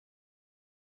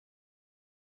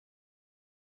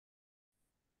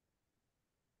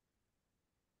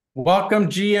Welcome,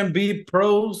 GMB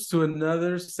Pros, to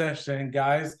another session,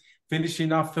 guys.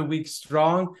 Finishing off the week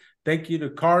strong. Thank you to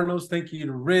Carlos. Thank you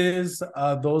to Riz.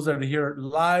 Those that are here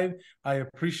live, I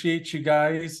appreciate you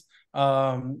guys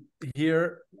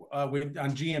here on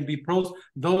GMB Pros.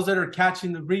 Those that are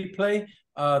catching the replay,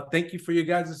 thank you for you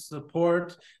guys'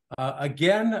 support.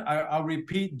 Again, I'll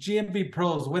repeat GMB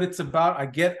Pros, what it's about. I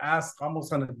get asked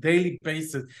almost on a daily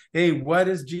basis, hey, what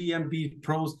is GMB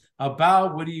Pros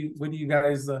about? What do you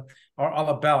guys are all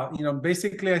about?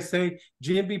 Basically I say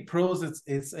GMB Pros,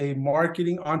 it's a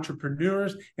marketing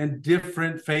entrepreneurs in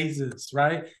different phases,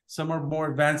 right? Some are more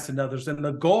advanced than others. And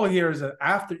the goal here is that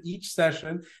after each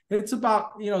session, it's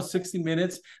about 60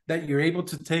 minutes that you're able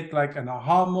to take like an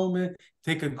aha moment,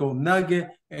 take a gold nugget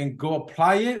and go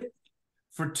apply it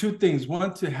for two things.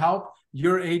 One, to help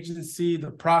your agency,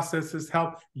 the processes,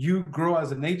 help you grow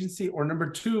as an agency, or number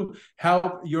two,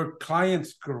 help your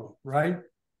clients grow, right?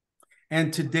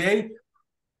 And today,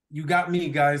 you got me,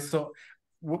 guys. So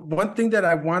one thing that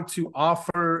I want to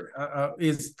offer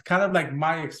is kind of like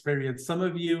my experience. Some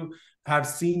of you have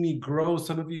seen me grow.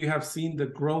 Some of you have seen the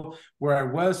growth where I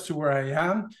was to where I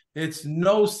am. It's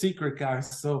no secret,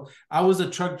 guys. So I was a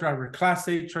truck driver, Class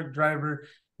A truck driver,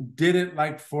 did it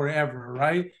like forever,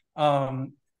 right?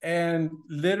 And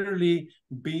literally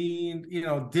being,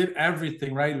 did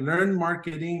everything, right? Learned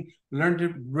marketing, learned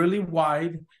it really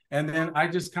wide. And then I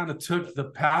just kind of took the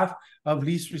path of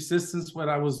least resistance, what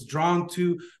I was drawn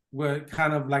to, what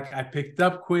kind of like I picked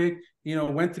up quick,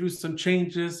 went through some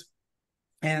changes.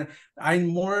 And I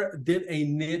more did a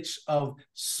niche of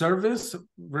service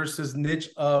versus niche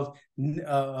of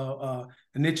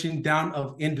niching down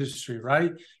of industry,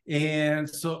 right? And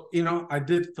so, I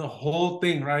did the whole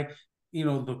thing, right?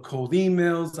 The cold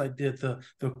emails, I did the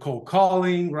cold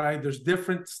calling, right? There's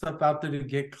different stuff out there to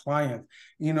get clients.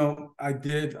 I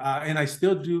did, and I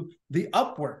still do the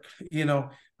Upwork,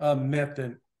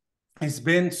 method. It's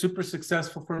been super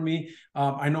successful for me.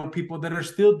 I know people that are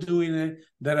still doing it,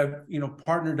 that I've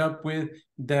partnered up with,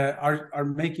 that are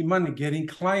making money, getting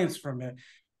clients from it.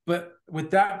 But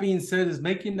with that being said, is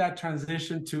making that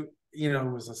transition to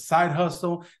it was a side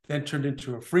hustle, then turned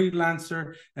into a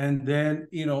freelancer, and then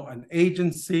an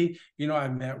agency. I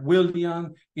met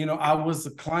William. I was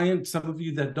a client. Some of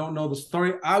you that don't know the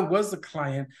story, I was a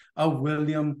client of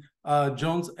William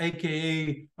Jones,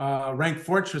 aka Rank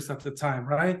Fortress at the time,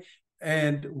 right?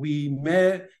 And we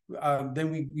met.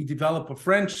 Then we developed a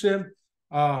friendship.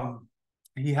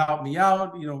 He helped me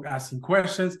out, asking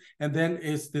questions, and then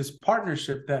it's this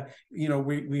partnership that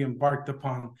we embarked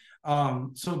upon.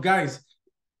 So guys,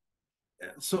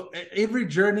 so every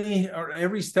journey or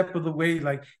every step of the way,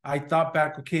 like I thought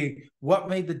back, okay, what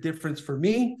made the difference for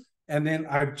me? And then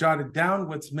I've jotted down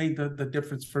what's made the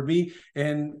difference for me.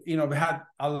 And I've had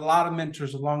a lot of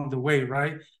mentors along the way,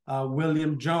 right?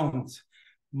 William Jones,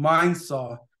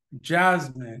 Mindsaw,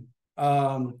 Jasmine,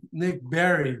 Nick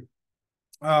Berry.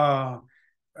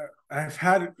 I've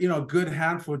had a good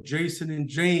handful, Jason and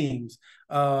James,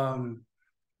 a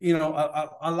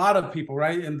lot of people,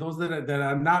 right? And those that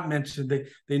are not mentioned,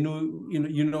 they knew,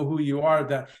 who you are,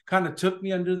 that kind of took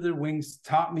me under their wings,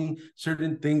 taught me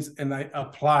certain things, and I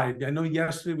applied. I know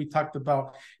yesterday we talked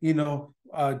about,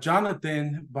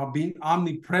 Jonathan, about being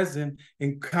omnipresent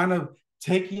and kind of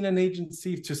taking an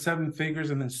agency to seven figures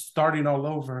and then starting all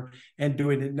over and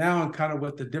doing it now, and kind of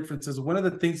what the difference is. One of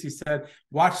the things he said,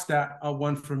 watch that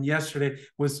one from yesterday,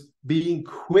 was being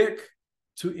quick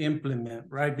to implement,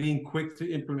 right? Being quick to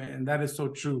implement. And that is so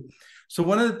true. So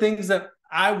one of the things that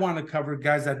I want to cover,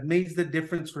 guys, that makes the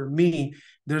difference for me,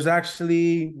 there's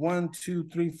actually 1, 2,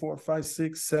 3, 4, 5,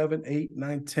 6, 7, 8,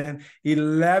 9, 10,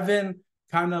 11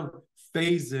 kind of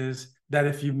phases that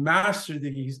if you master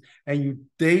these and you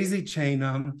daisy chain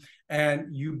them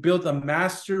and you build a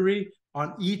mastery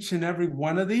on each and every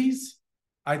one of these,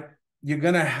 you're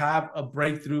going to have a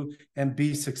breakthrough and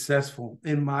be successful,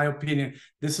 in my opinion.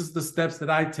 This is the steps that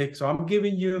I take. So I'm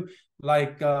giving you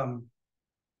like, how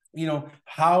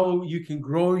you can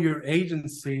grow your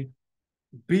agency,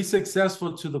 be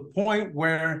successful to the point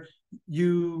where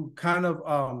you kind of,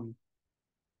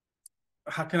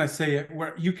 how can I say it,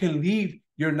 where you can leave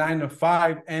your 9 to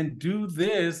 5 and do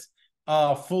this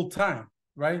full time,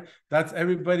 right? That's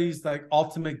everybody's like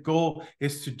ultimate goal,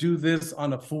 is to do this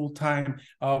on a full-time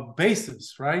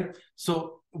basis, right?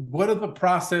 So what are the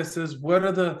processes? What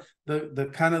are the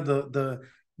kind of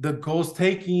the goals,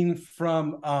 taking it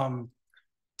from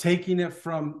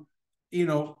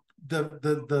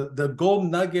the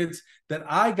gold nuggets that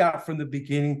I got from the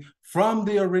beginning, from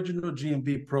the original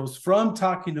GMB Pros, from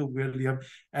talking to William,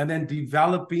 and then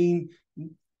developing,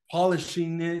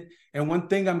 polishing it. And one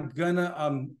thing I'm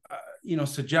gonna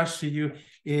suggest to you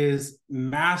is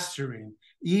mastering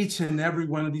each and every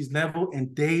one of these levels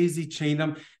and daisy chain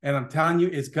them. And I'm telling you,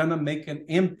 it's going to make an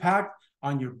impact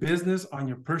on your business, on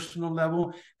your personal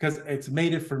level, because it's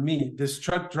made it for me. This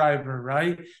truck driver,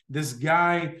 right? This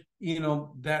guy,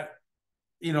 that,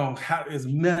 is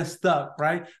messed up,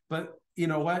 right? But you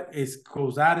know what? It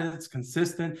goes at it, it's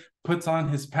consistent, puts on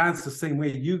his pants the same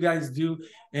way you guys do,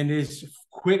 and is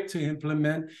quick to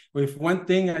implement. If one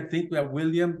thing I think that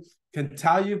William can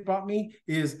tell you about me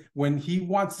is when he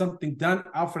wants something done,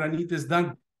 Alfred, I need this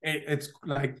done. It's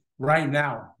like right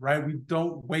now, right? We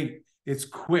don't wait. It's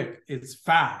quick, it's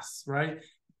fast, right?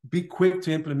 Be quick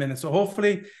to implement it. So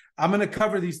hopefully I'm going to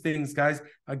cover these things, guys.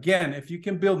 Again, if you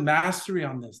can build mastery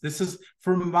on this is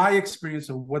from my experience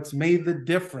of what's made the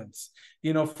difference,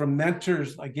 from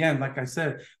mentors, again, like I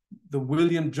said, the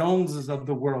William Joneses of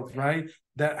the world, right?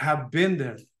 That have been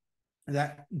there,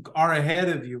 that are ahead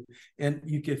of you. And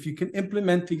if you can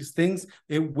implement these things,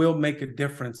 it will make a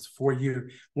difference for you.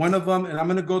 One of them, and I'm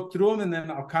going to go through them, and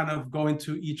then I'll kind of go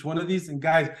into each one of these. And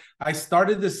guys, I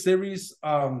started this series.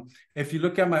 If you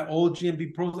look at my old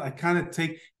GMB Pros, I kind of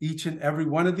take each and every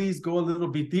one of these, go a little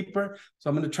bit deeper. So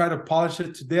I'm going to try to polish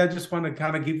it today. I just want to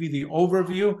kind of give you the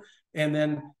overview. And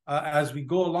then as we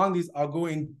go along these, I'll go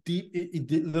in deep,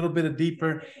 a little bit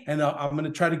deeper. And I'm going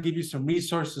to try to give you some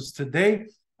resources today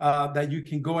that you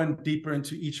can go in deeper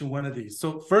into each and one of these.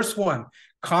 So first one,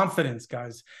 confidence,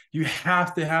 guys. You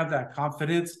have to have that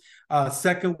confidence.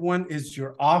 Second one is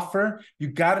your offer. You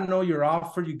got to know your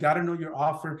offer. You got to know your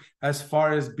offer as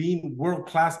far as being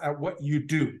world-class at what you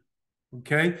do.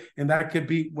 Okay. And that could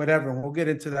be whatever. And we'll get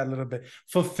into that a little bit.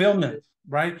 Fulfillment,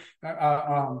 right?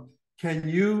 Can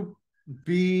you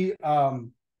be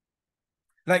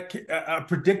like a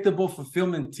predictable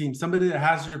fulfillment team, somebody that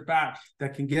has your back,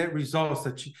 that can get results,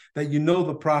 that you know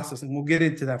the process, and we'll get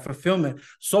into that. Fulfillment,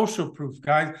 social proof,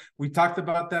 guys. We talked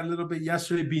about that a little bit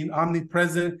yesterday, being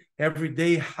omnipresent every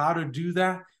day, how to do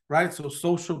that, right? So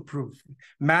social proof,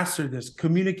 master this.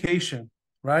 Communication,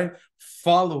 right?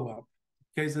 Follow-up,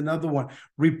 okay, is another one.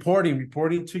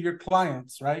 Reporting to your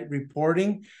clients, right?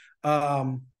 Reporting.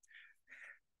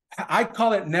 I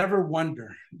call it never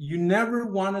wonder. You never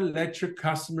want to let your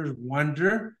customers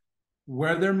wonder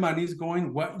where their money's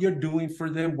going, what you're doing for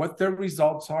them, what their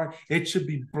results are. It should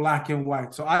be black and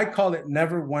white. So I call it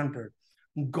never wonder.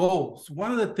 Goals.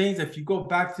 One of the things, if you go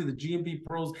back to the GMB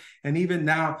Pros, and even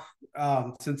now,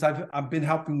 since I've been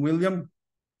helping William,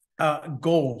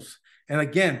 goals. And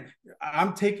again,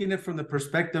 I'm taking it from the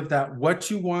perspective that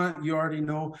what you want, you already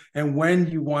know, and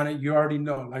when you want it, you already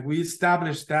know. Like we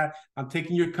established that. I'm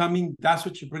taking your coming. That's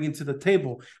what you're bringing to the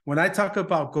table. When I talk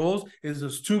about goals, is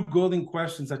those two golden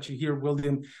questions that you hear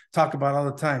William talk about all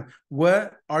the time.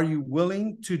 What are you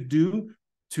willing to do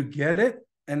to get it?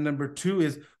 And number two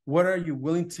is, what are you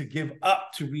willing to give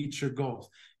up to reach your goals?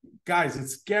 Guys,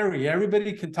 it's scary.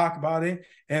 Everybody can talk about it,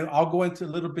 and I'll go into a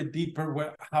little bit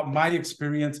deeper how my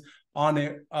experience on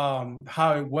it,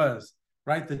 how it was,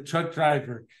 right? The truck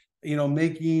driver,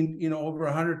 making, over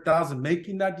 100,000,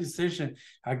 making that decision.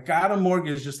 I got a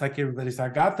mortgage just like everybody. So I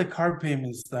got the car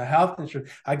payments, the health insurance.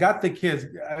 I got the kids.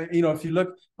 If you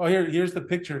look, here's the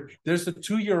picture. There's a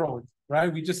 2-year-old,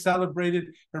 right? We just celebrated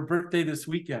her birthday this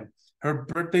weekend. Her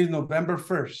birthday is November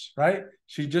 1st, right?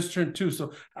 She just turned 2.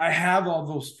 So I have all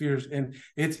those fears, and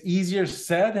it's easier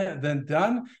said than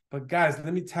done. But guys,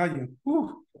 let me tell you,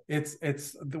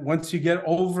 it's once you get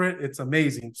over it, it's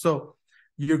amazing. So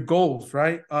your goals,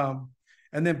 right? And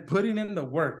then putting in the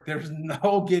work. There's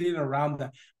no getting around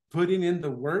that. Putting in the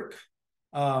work,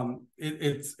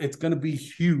 it's going to be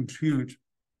huge.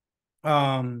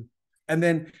 And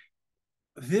then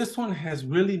this one has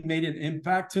really made an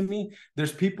impact to me.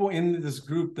 There's people in this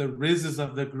group, the Rizes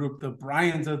of the group, the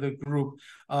Bryans of the group,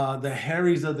 the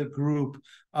Harrys of the group,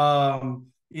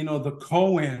 the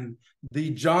Cohen,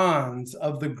 the Johns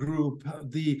of the group,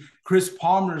 the Chris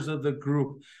Palmers of the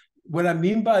group. What I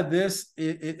mean by this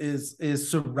is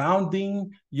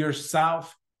surrounding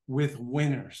yourself with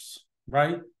winners,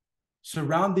 right?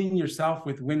 Surrounding yourself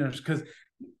with winners, because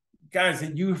guys,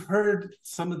 and you've heard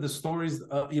some of the stories,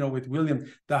 with William.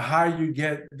 The higher you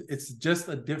get, it's just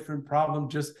a different problem,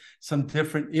 just some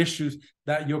different issues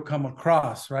that you'll come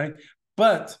across, right?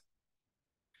 But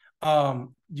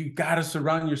you got to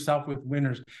surround yourself with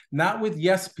winners, not with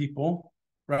yes people,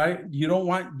 right? You don't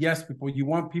want yes people. You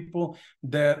want people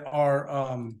that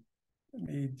are, let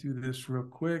me do this real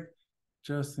quick,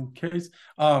 just in case.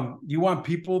 You want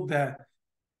people that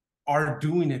are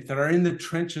doing it, that are in the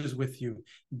trenches with you,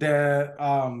 that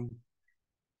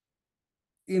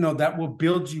that will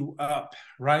build you up,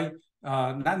 right?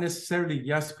 Not necessarily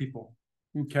yes people.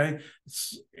 Okay,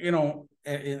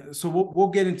 so we'll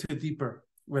get into deeper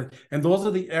with, and those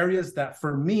are the areas that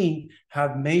for me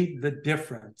have made the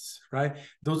difference, right?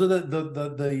 Those are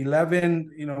the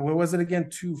 11, what was it again?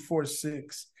 2, 4,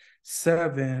 6,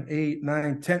 7, 8,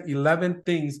 9, 10, 11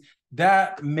 things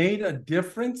that made a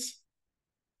difference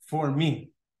for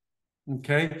me.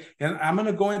 Okay, and I'm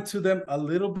gonna go into them a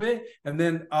little bit, and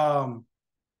then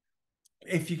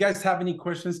if you guys have any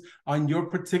questions on your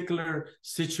particular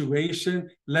situation,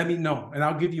 let me know, and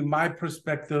I'll give you my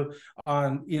perspective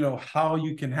on how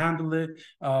you can handle it.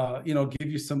 Give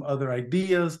you some other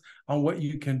ideas on what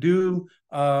you can do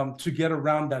to get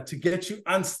around that, to get you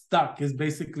unstuck, is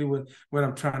basically what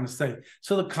I'm trying to say.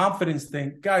 So the confidence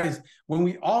thing, guys, when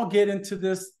we all get into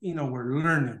this, we're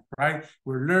learning, right?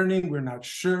 We're learning. We're not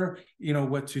sure,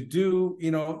 what to do,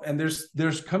 and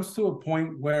there's comes to a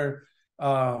point where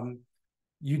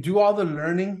you do all the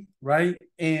learning, right?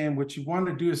 And what you want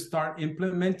to do is start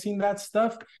implementing that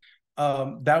stuff.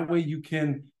 That way you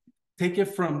can take it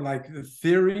from like the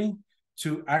theory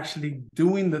to actually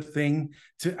doing the thing,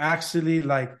 to actually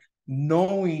like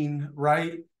knowing,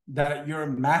 right, that you're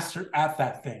a master at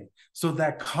that thing. So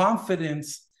that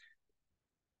confidence,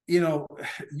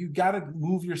 you got to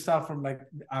move yourself from like,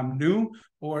 I'm new,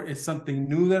 or it's something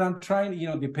new that I'm trying,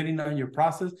 depending on your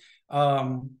process.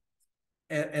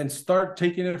 And start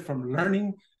taking it from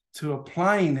learning to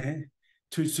applying it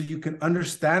so you can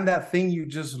understand that thing you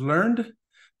just learned,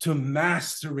 to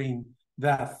mastering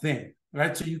that thing,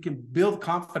 right? So you can build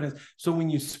confidence. So when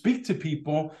you speak to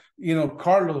people,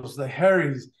 Carlos, the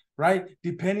Harrys, right?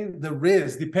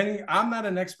 I'm not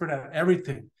an expert at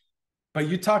everything, but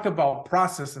you talk about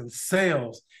process and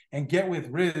sales and get with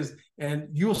Riz, and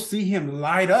you'll see him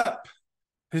light up.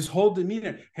 His whole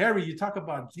demeanor. Harry, you talk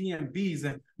about GMBs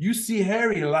and you see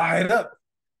Harry light up,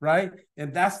 right?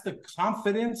 And that's the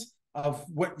confidence of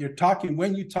what you're talking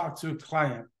when you talk to a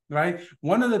client, right?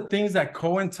 One of the things that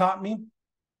Cohen taught me,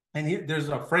 and there's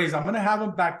a phrase, I'm going to have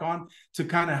him back on to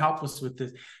kind of help us with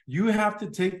this. You have to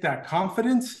take that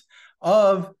confidence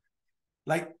of,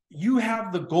 like, you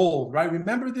have the goal, right?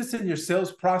 Remember this in your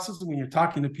sales process when you're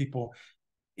talking to people.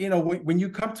 When you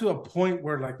come to a point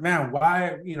where like, man,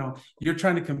 why, you're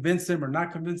trying to convince him or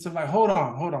not convince him, like, hold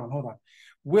on.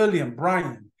 William,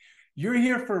 Brian, you're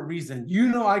here for a reason.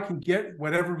 I can get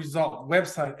whatever result,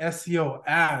 website, SEO,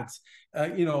 ads,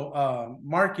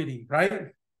 marketing, right?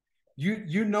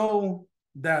 You know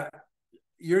that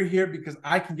you're here because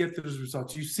I can get those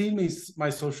results. You've seen my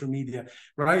social media,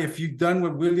 right? If you've done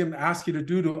what William asked you to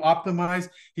do to optimize,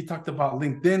 he talked about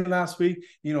LinkedIn last week,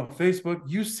 Facebook,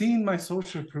 you've seen my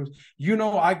social proof.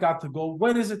 I got the goal.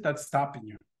 What is it that's stopping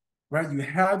you, right? You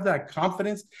have that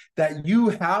confidence that you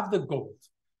have the goal.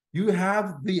 You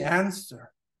have the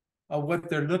answer of what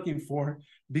they're looking for,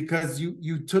 because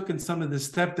you took in some of the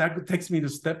step. That takes me to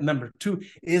step number 2,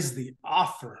 is the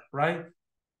offer, right?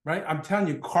 Right? I'm telling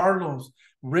you, Carlos,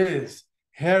 Riz,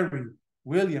 Harry,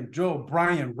 William, Joe,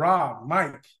 Brian, Rob,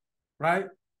 Mike, right?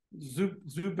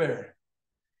 Zubair.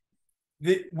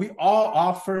 We all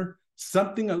offer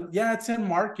something. Yeah, it's in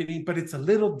marketing, but it's a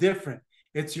little different.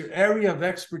 It's your area of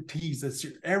expertise. It's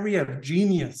your area of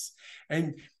genius.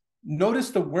 And notice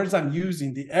the words I'm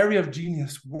using, the area of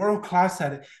genius, world class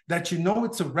at it, that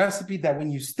it's a recipe that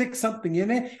when you stick something in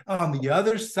it, on the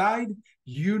other side,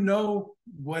 you know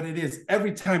what it is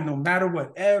every time, no matter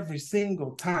what, every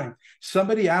single time.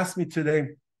 Somebody asked me today,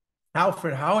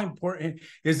 Alfred, how important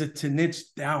is it to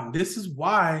niche down? This is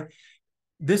why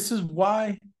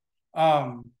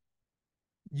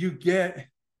you get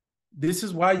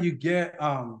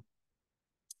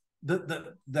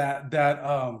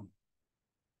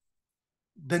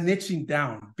the niching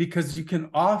down, because you can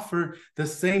offer the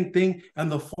same thing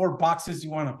and the 4 boxes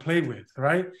you want to play with,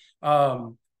 right?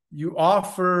 You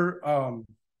offer,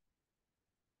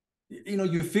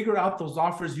 you figure out those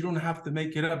offers. You don't have to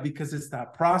make it up, because it's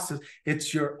that process.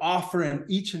 It's your offer and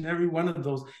each and every one of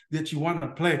those that you want to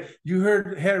play. You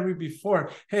heard Harry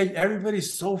before. Hey,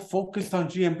 everybody's so focused on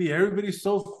GMB. Everybody's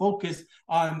so focused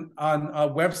on a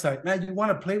website. Man, you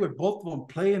want to play with both of them.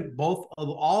 Play in both of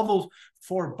all those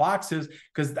 4 boxes,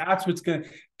 because that's what's going to,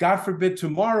 God forbid,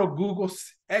 tomorrow Google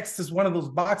X is one of those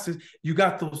boxes. You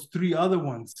got those 3 other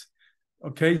ones.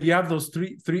 Okay, you have those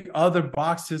three other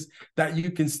boxes that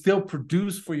you can still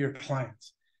produce for your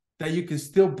clients, that you can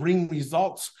still bring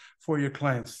results for your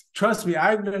clients. Trust me,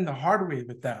 I've learned the hard way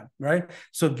with that, right?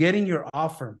 So getting your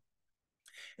offer.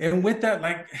 And with that,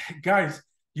 like, guys,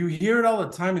 you hear it all the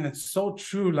time, and it's so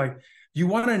true. Like, you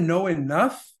want to know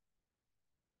enough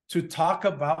to talk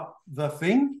about the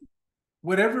thing,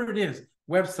 whatever it is,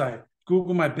 website,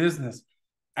 Google My Business,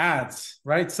 ads,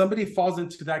 right? Somebody falls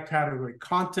into that category.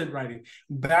 Content writing,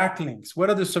 backlinks, what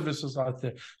other services out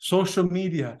there? Social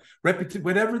media,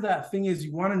 whatever that thing is,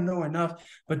 you want to know enough,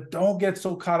 but don't get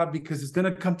so caught up, because it's going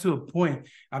to come to a point.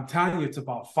 I'm telling you, it's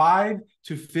about 5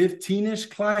 to 15-ish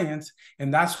clients,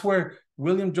 and that's where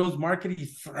William Jones Marketing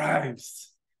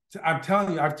thrives. I'm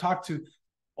telling you, I've talked to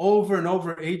over and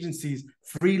over agencies,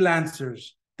 freelancers.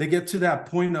 They get to that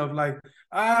point of like,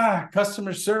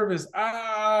 customer service,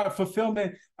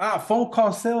 fulfillment, phone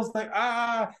call sales, like,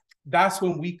 that's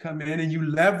when we come in and you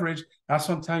leverage. That's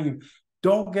what I'm telling you.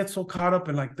 Don't get so caught up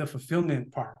in like the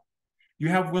fulfillment part. You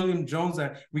have William Jones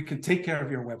that we can take care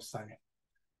of your website.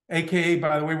 AKA,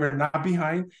 by the way, we're not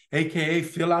behind. AKA,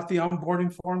 fill out the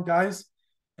onboarding form, guys.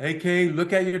 AKA,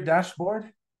 look at your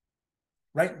dashboard,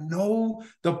 right? Know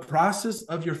the process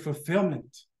of your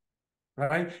fulfillment,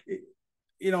 right?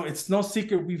 It's no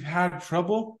secret we've had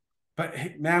trouble, but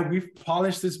hey, man, we've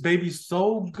polished this baby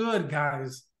so good,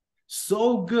 guys.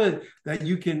 So good that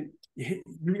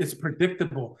it's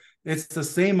predictable. It's the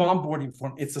same onboarding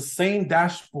form. It's the same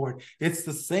dashboard. It's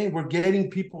the same. We're getting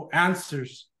people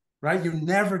answers, right? You're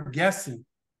never guessing.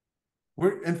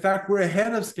 In fact, we're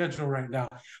ahead of schedule right now.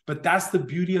 But that's the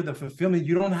beauty of the fulfillment.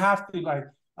 You don't have to like,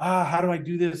 how do I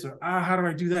do this? Or how do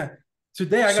I do that?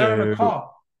 Today I got on a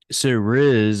call. So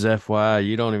Riz, FYI,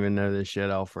 you don't even know this yet,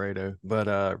 Alfredo,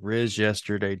 but Riz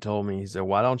yesterday told me, he said,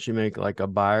 why don't you make like a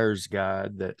buyer's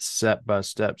guide that's step by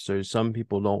step, so some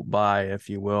people don't buy, if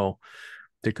you will,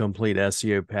 the complete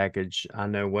SEO package. I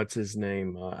know what's his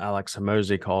name, Alex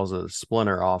Hamosi calls it a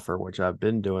splinter offer, which I've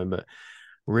been doing, but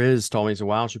Riz told me, so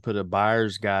why don't you put a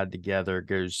buyer's guide together? It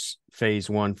goes phase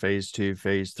 1, phase 2,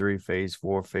 phase 3, phase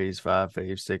 4, phase 5,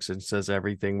 phase 6, and says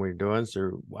everything we're doing.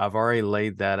 So I've already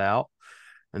laid that out,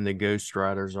 and the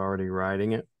ghostwriter's already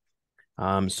writing it.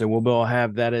 So we'll be able to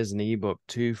have that as an ebook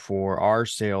too for our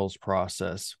sales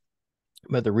process.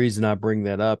 But the reason I bring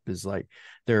that up is like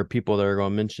there are people that are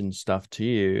going to mention stuff to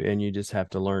you, and you just have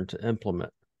to learn to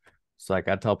implement. It's like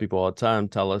I tell people all the time,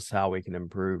 tell us how we can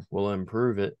improve. We'll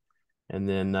improve it. And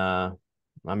then,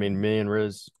 me and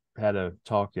Riz had a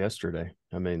talk yesterday.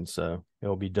 So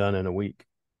it'll be done in a week.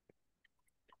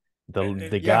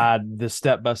 The guide, the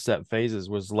step-by-step phases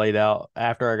was laid out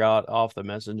after I got off the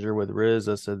messenger with Riz.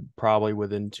 I said probably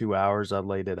within 2 hours I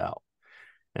laid it out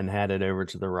and had it over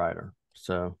to the writer.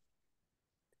 So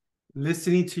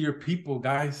listening to your people,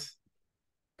 guys,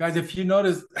 if you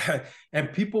notice,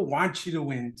 and people want you to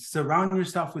win, surround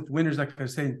yourself with winners. Like I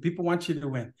was saying, people want you to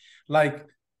win. Like,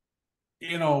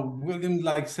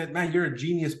 William said, man, you're a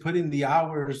genius. Put in the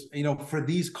hours, for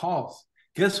these calls.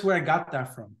 Guess where I got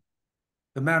that from?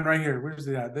 The man right here. Where's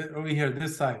he at? Over here,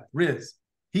 this side, Riz.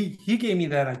 He gave me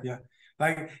that idea.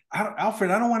 Like,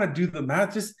 Alfred, I don't want to do the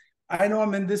math. Just, I know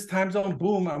I'm in this time zone.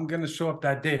 Boom, I'm going to show up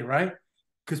that day, right?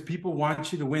 Because people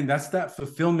want you to win. That's that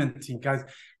fulfillment team, guys.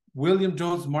 William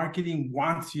Jones Marketing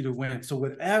wants you to win. So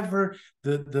whatever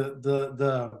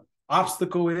the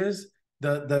obstacle is,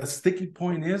 the sticky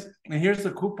point is, and here's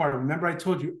the cool part. Remember, I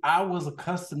told you I was a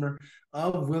customer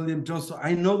of William Jones, so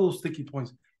I know those sticky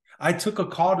points. I took a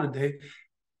call today.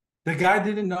 The guy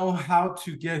didn't know how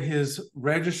to get his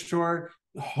registrar,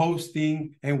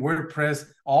 hosting, and WordPress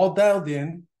all dialed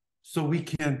in so we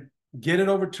can get it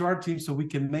over to our team so we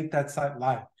can make that site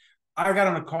live. I got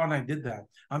on a call and I did that.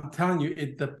 I'm telling you,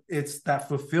 it's that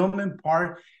fulfillment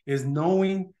part is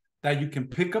knowing that you can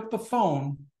pick up the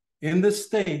phone in the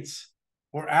States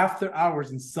or after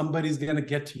hours and somebody's going to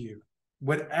get to you,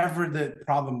 whatever the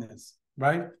problem is,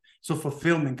 right? So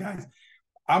fulfillment, guys.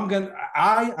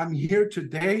 I'm here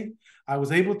today. I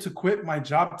was able to quit my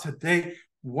job today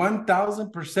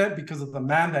 1,000% because of the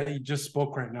man that he just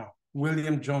spoke right now,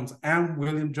 William Jones,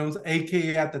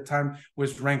 aka at the time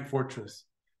was Rank Fortress,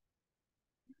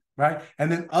 right?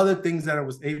 And then other things that I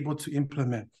was able to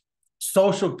implement.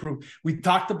 Social proof. We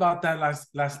talked about that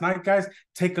last night, guys.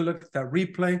 Take a look at that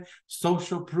replay.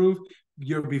 Social proof,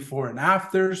 your before and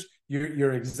afters,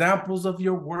 your examples of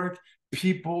your work.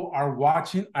 People are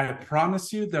watching. I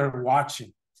promise you, they're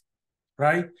watching,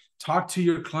 right? Talk to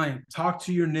your client. Talk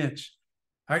to your niche.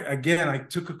 I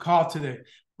took a call today.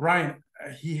 Brian,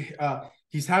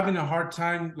 he's having a hard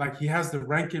time. Like he has the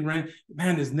rank.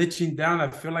 Man, is niching down. I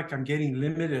feel like I'm getting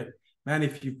limited. Man,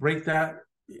 if you break that,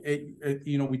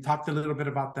 we talked a little bit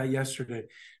about that yesterday.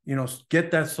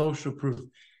 Get that social proof.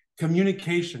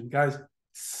 Communication, guys.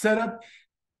 Set up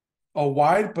a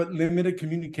wide but limited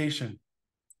communication.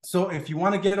 So if you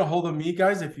want to get a hold of me,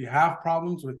 guys, if you have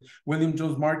problems with William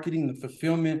Jones Marketing, the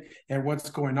fulfillment, and what's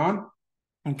going on,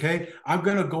 okay, I'm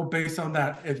going to go based on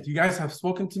that. If you guys have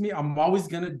spoken to me, I'm always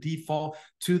going to default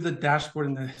to the dashboard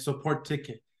and the support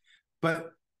ticket.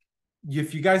 But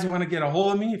if you guys want to get a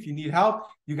hold of me, if you need help,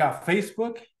 you got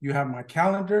Facebook, you have my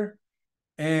calendar,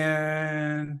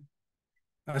 and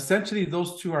essentially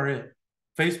those two are it.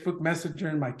 Facebook Messenger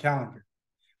and my calendar.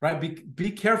 Right?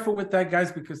 Be careful with that,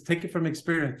 guys, because take it from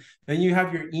experience. Then you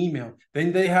have your email,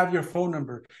 then they have your phone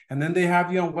number, and then they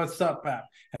have you on WhatsApp app,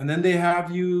 and then they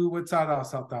have you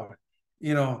WhatsApp,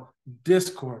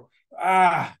 Discord.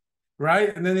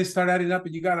 Right? And then they start adding up,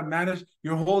 and you got to manage.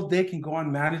 Your whole day can go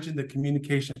on managing the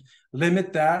communication.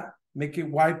 Limit that, make it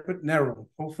wide but narrow.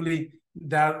 Hopefully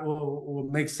that will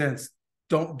make sense.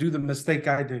 Don't do the mistake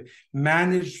I did.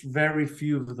 Manage very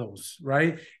few of those,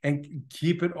 right? And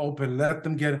keep it open. Let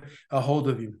them get a hold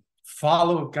of you.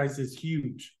 Follow-up, guys, is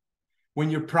huge. When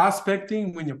you're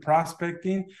prospecting,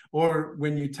 or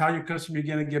when you tell your customer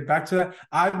you're going to get back to that,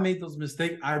 I've made those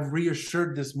mistakes. I've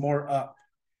reassured this more up,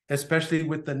 especially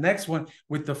with the next one,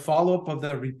 with the follow-up of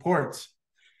the reports.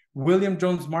 William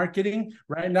Jones Marketing,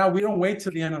 right now, we don't wait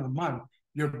till the end of the month.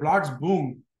 Your blogs,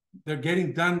 boom, they're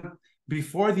getting done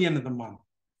before the end of the month.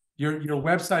 Your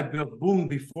website built, boom,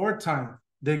 before time,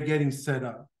 they're getting set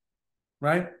up,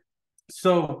 right?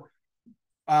 So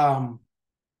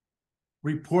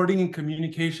reporting and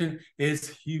communication is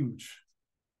huge.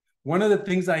 One of the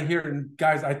things I hear, and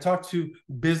guys, I talk to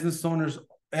business owners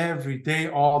every day,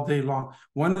 all day long.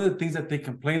 One of the things that they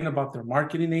complain about their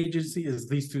marketing agency is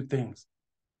these two things.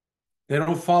 They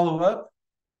don't follow up,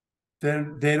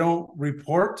 then they don't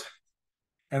report.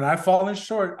 And I've fallen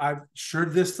short. I've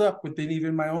shored this up within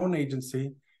even my own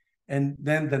agency. And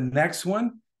then the next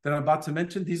one that I'm about to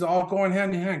mention, these all go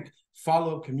hand in hand.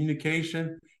 Follow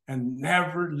communication and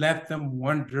never let them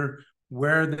wonder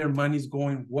where their money's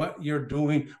going, what you're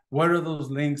doing, what are those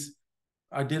links.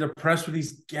 I did a press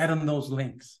release, get them those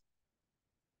links.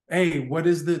 Hey, what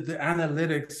is the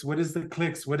analytics? What is the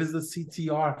clicks? What is the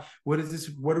CTR? What is this?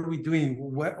 What are we doing?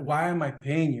 Why am I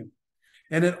paying you?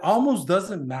 And it almost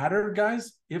doesn't matter,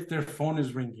 guys, if their phone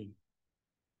is ringing.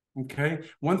 Okay.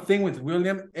 One thing with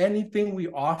William, anything we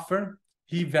offer,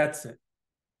 he vets it.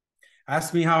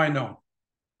 Ask me how I know,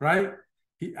 right?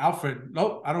 Alfred,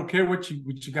 no, I don't care what you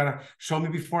gotta show me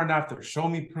before and after. Show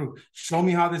me proof. Show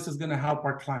me how this is gonna help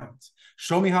our clients.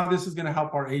 Show me how this is gonna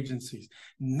help our agencies.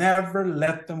 Never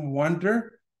let them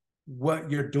wonder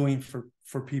what you're doing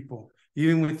for people.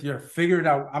 Even with your figure it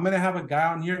out. I'm going to have a guy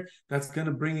on here that's going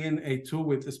to bring in a tool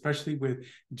with, especially with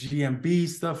GMB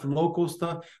stuff, local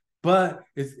stuff, but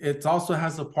it also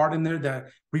has a part in there that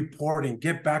reporting,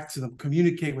 get back to them,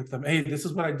 communicate with them. Hey, this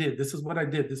is what I did. This is what I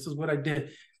did. This is what I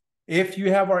did. If you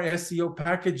have our SEO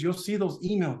package, you'll see those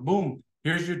emails. Boom.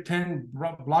 Here's your 10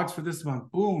 blogs for this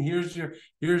month. Boom. Here's your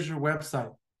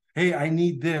website. Hey, I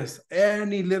need this.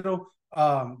 Any little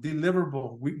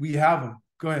deliverable, we have them.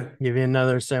 Go ahead. Give you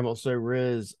another sample. So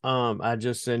Riz, I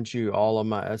just sent you all of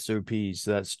my SOPs.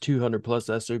 That's 200 plus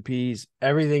SOPs.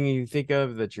 Everything you think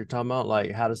of that you're talking about,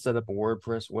 like how to set up a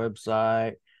WordPress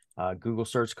website, Google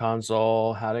Search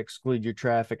Console, how to exclude your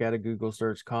traffic out of Google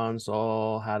Search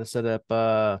Console, how to set up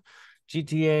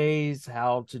GTAs,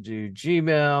 how to do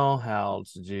Gmail, how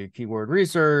to do keyword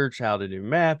research, how to do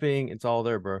mapping. It's all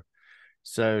there, bro.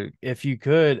 So if you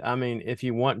could, I mean, if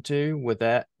you want to with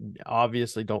that,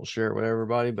 obviously don't share it with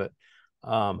everybody, but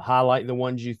highlight the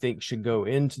ones you think should go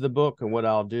into the book. And what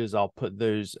I'll do is I'll put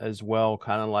those as well,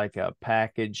 kind of like a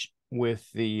package with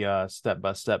the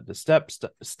step-by-step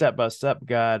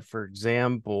guide, for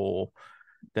example,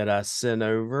 that I sent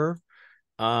over.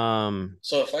 So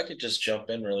if I could just jump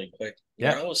in really quick,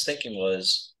 yeah. what I was thinking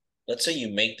was, let's say you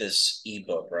make this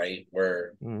ebook, right,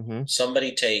 where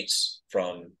somebody takes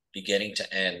from beginning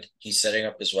to end, he's setting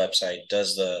up his website,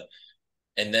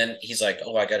 and then he's like,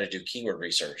 oh, I got to do keyword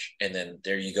research. And then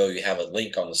there you go. You have a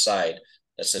link on the side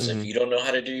that says, if you don't know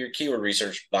how to do your keyword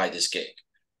research, buy this gig,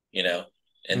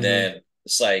 and then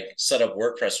it's like, set up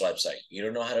WordPress website. You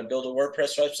don't know how to build a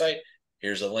WordPress website?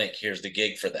 Here's a link. Here's the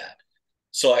gig for that.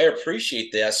 So I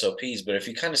appreciate the SOPs, but if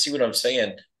you kind of see what I'm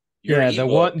saying,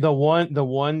 the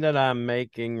one that I'm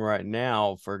making right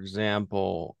now, for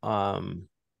example,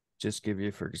 just give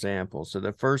you for example. So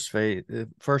the first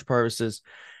purpose is,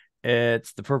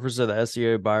 it's the purpose of the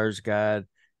SEO buyer's guide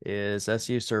is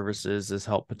SEO services is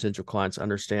help potential clients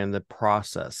understand the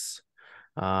process.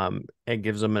 It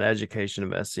gives them an education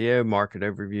of SEO, market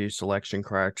overview, selection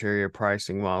criteria,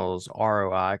 pricing models,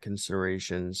 ROI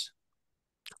considerations,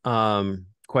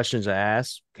 questions to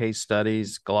ask, case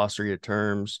studies, glossary of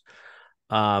terms.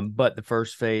 But the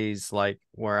first phase, like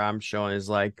where I'm showing, is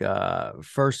like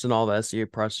first in all the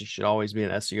SEO process should always be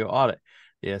an SEO audit.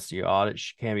 The SEO audit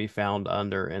can be found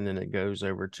under, and then it goes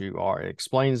over to it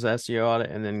explains the SEO audit,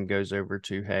 and then goes over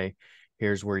to, hey,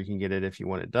 here's where you can get it if you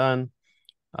want it done.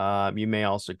 You may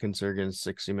also consider getting a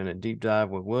 60-minute deep dive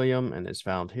with William, and it's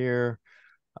found here.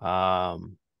 After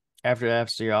the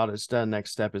FCA audit is done,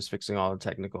 next step is fixing all the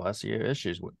technical SEO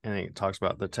issues. And it talks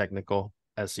about the technical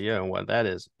SEO and what that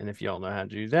is. And if you don't know how to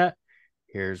do that,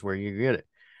 here's where you get it.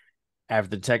 After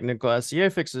the technical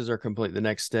SEO fixes are complete, the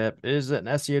next step is an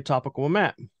SEO topical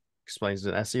map. Explains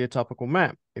an SEO topical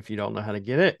map. If you don't know how to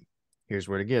get it, here's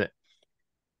where to get it.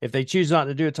 If they choose not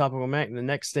to do a topical map, the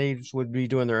next stage would be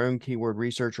doing their own keyword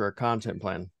research or a content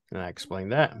plan. And I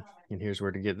explained that. And here's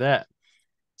where to get that.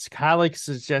 It's highly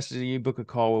suggested that you book a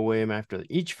call with William after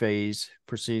each phase,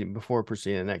 before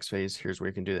proceeding to the next phase. Here's where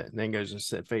you can do that. And then goes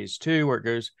to phase 2, where it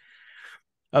goes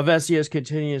of SEOs,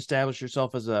 continue to establish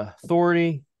yourself as an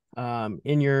authority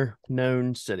in your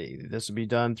known city. This will be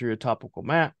done through a topical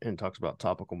map, and talks about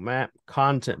topical map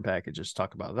content packages.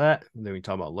 Talk about that. And then we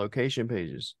talk about location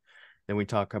pages. Then we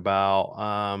talk about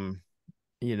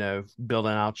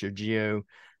building out your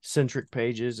geo-centric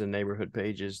pages and neighborhood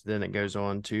pages. Then it goes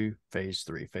on to phase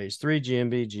 3. Phase 3,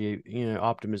 GMB,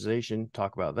 optimization.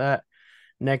 Talk about that.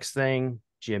 Next thing,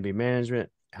 GMB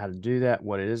management, how to do that,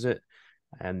 what is it,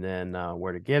 and then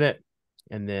where to get it.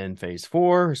 And then phase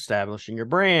 4, establishing your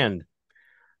brand.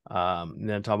 And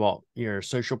then talk about your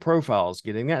social profiles,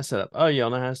 getting that set up. Oh, you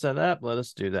don't know how to set that up? Let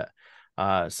us do that.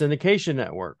 Syndication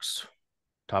networks.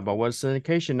 Talk about what a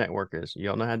syndication network is. You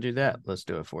don't know how to do that? Let's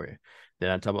do it for you.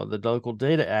 Then I talk about the local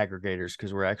data aggregators,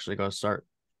 because we're actually going to start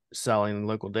selling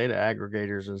local data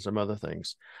aggregators and some other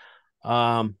things.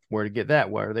 Where to get that?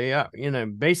 Where they are?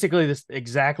 Basically this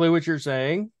exactly what you're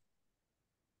saying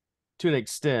to an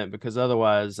extent, because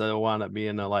otherwise it'll wind up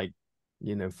being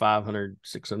a 500,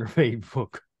 600 page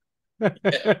book.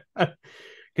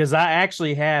 Because I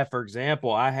actually have, for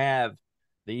example, I have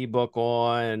the ebook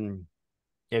on,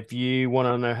 if you want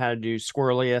to know how to do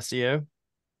squirrely SEO,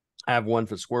 I have one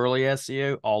for squirrely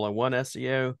SEO, all-in-one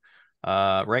SEO,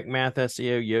 rank math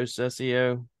SEO, Yoast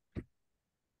SEO,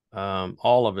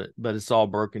 all of it, but it's all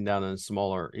broken down in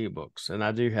smaller ebooks. And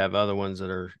I do have other ones that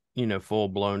are,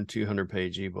 full-blown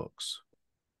 200-page ebooks.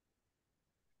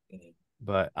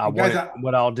 But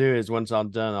what I'll do is, once I'm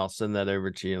done, I'll send that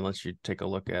over to you and let you take a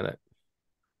look at it.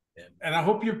 And I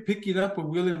hope you're picking up what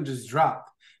William just dropped.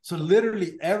 So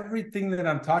literally everything that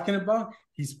I'm talking about,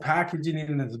 he's packaging it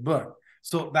in his book.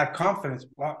 So that confidence,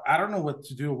 well, I don't know what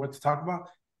to do, what to talk about.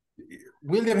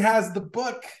 William has the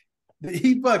book,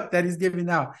 the ebook that he's giving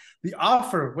out, the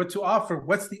offer, what to offer,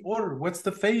 what's the order, what's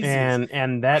the phases.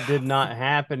 And that did not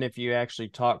happen if you actually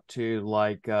talk to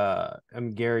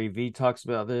Gary V talks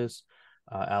about this.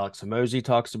 Alex Hamosi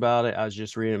talks about it. I was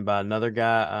just reading by another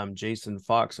guy, Jason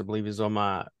Fox, I believe, is on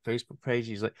my Facebook page.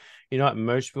 He's like, what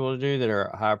most people do that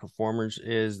are high performers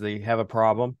is they have a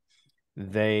problem.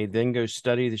 They then go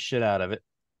study the shit out of it,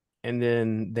 and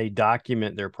then they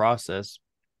document their process,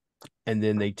 and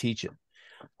then they teach it.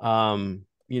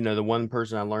 The one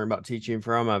person I learned about teaching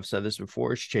from, I've said this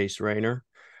before, is Chase Rayner.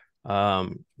 But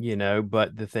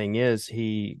the thing is,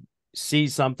 he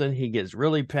sees something, he gets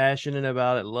really passionate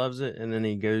about it, loves it, and then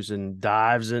he goes and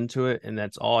dives into it, and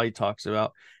that's all he talks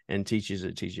about, and teaches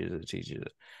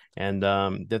it. And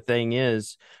the thing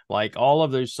is, like all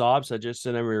of those SOPs I just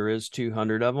sent over, there is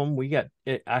 200 of them.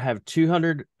 I have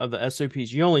 200 of the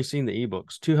SOPs. You only seen the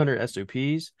ebooks. 200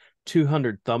 SOPs,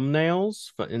 200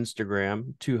 thumbnails for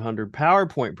Instagram, 200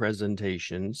 PowerPoint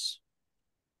presentations.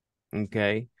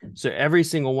 Okay, so every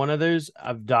single one of those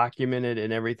I've documented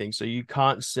and everything. So you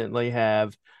constantly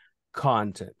have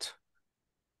content,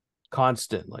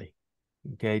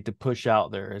 to push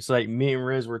out there. It's like me and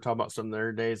Riz were talking about something the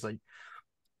other day. It's like,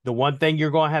 the one thing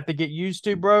you're going to have to get used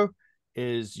to, bro,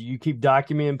 is you keep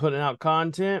documenting, putting out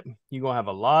content. You're going to have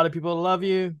a lot of people that love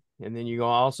you. And then you're going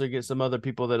to also get some other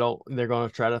people they're going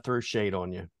to try to throw shade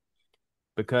on you.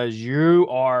 Because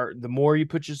the more you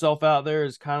put yourself out there,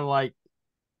 it's kind of like,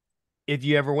 if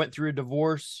you ever went through a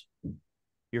divorce,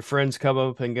 your friends come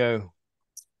up and go,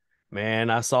 man,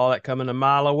 I saw that coming a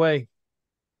mile away.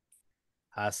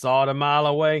 I saw it a mile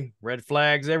away. Red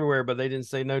flags everywhere, but they didn't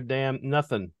say no damn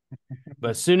nothing.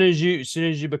 But as soon as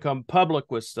you become public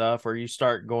with stuff, or you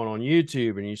start going on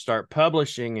YouTube and you start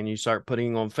publishing and you start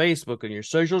putting on Facebook and your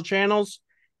social channels,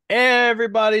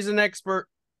 everybody's an expert.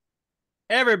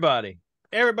 Everybody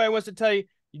wants to tell you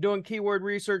you're doing keyword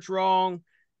research wrong.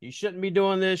 You shouldn't be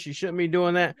doing this. You shouldn't be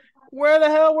doing that. Where the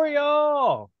hell were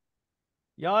y'all?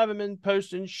 Y'all haven't been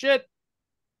posting shit.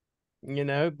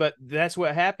 But that's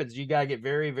what happens. You got to get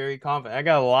very, very confident. I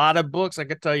got a lot of books. I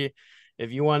could tell you,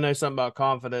 if you want to know something about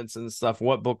confidence and stuff,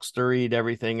 what books to read,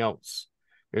 everything else.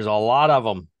 There's a lot of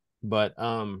them. But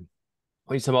when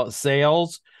you talk about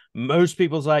sales, most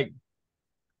people's like,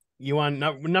 You want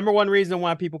number one reason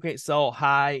why people can't sell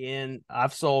high end.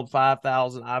 I've sold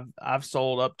 5,000. I've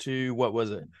sold up to, what was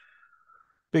it?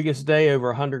 Biggest day over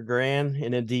 100 grand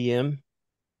in a DM,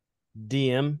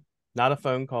 not a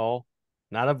phone call,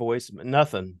 not a voice,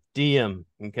 nothing. DM.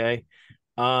 Okay.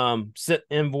 Set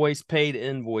invoice, paid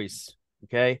invoice.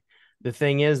 Okay. The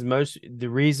thing is, the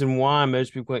reason why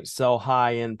most people can't sell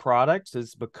high end products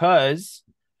is because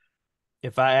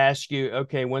if I ask you,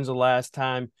 okay, when's the last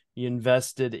time you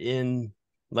invested in,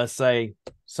 let's say,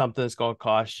 something that's going to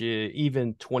cost you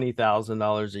even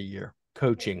 $20,000 a year,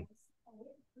 coaching?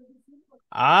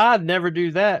 I'd never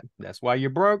do that. That's why you're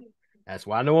broke. That's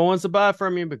why no one wants to buy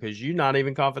from you, because you're not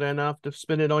even confident enough to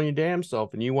spend it on your damn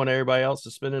self, and you want everybody else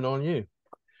to spend it on you.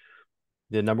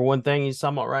 The number one thing he's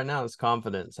talking about right now is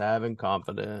confidence, having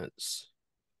confidence.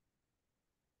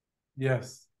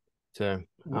 Yes. So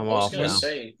I was gonna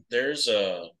say there's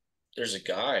a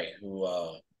guy who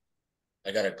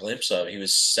I got a glimpse of. He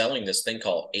was selling this thing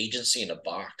called Agency in a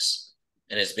Box,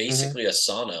 and it's basically a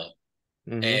sauna.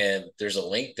 And there's a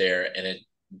link there, and it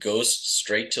goes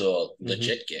straight to a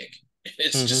legit gig.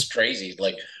 It's just crazy.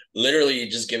 Like literally, you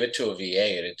just give it to a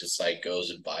VA, and it just like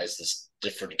goes and buys this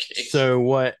different gig. So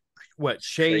what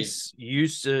Chase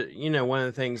used to, one of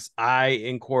the things I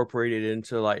incorporated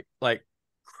into like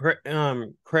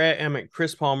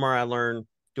Chris Palmer, I learned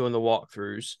doing the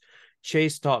walkthroughs.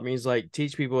 Chase taught me, he's like,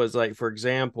 teach people is like, for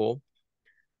example,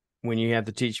 when you have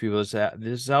to teach people this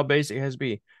is how basic it has to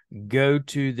be. Go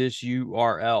to this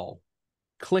URL,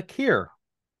 click here,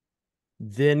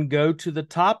 then go to the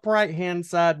top right hand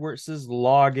side where it says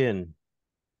log in,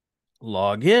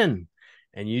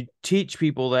 and you teach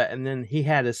people that. And then he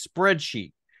had a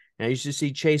spreadsheet, and I used to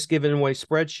see Chase giving away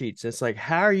spreadsheets. It's like,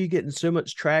 how are you getting so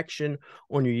much traction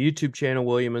on your YouTube channel,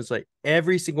 William? It's like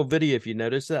every single video, if you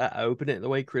notice that, I open it the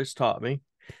way Chris taught me,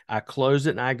 I close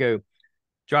it, and I go,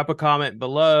 drop a comment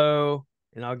below,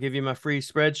 and I'll give you my free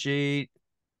spreadsheet.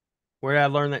 Where did I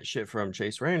learn that shit from?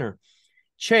 Chase Rayner.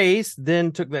 Chase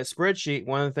then took that spreadsheet.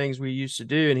 One of the things we used to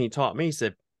do, and he taught me, he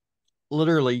said,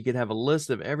 literally, you could have a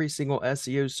list of every single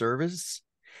SEO service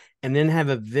and then have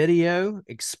a video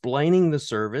explaining the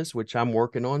service, which I'm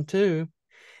working on too,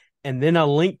 and then a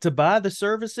link to buy the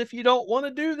service if you don't want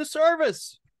to do the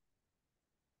service.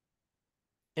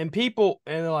 And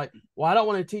they're like, well, I don't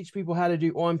want to teach people how to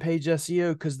do on-page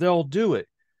SEO because they'll do it.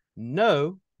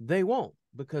 No, they won't,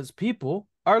 because people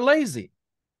are lazy.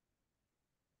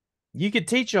 You could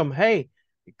teach them, hey,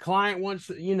 the client wants,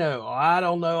 I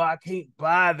don't know, I can't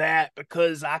buy that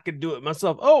because I could do it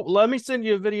myself. Oh, let me send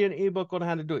you a video and ebook on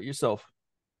how to do it yourself.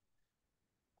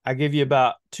 I give you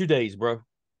about 2 days, bro.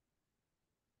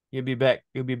 You'll be back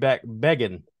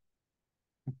begging.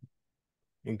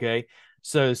 Okay.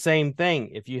 So same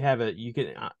thing. If you have you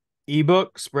can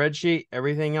ebook, spreadsheet,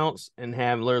 everything else, and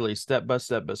have literally step by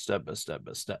step.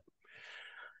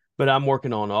 But I'm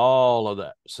working on all of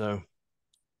that. So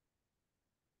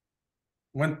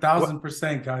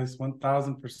 1,000%, guys.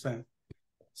 1,000%.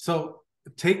 So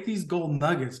take these gold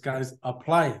nuggets, guys.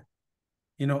 Apply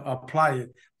it. Apply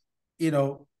it.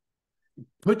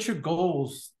 Put your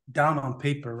goals down on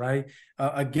paper, right?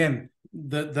 Again,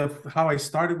 the how I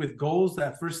started with goals,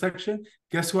 that first section.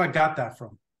 Guess who I got that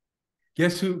from?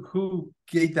 Guess who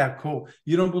gave that quote?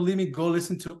 You don't believe me? Go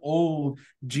listen to old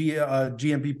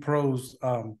GMB Pros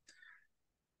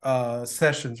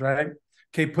sessions, right?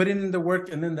 Okay, put in the work.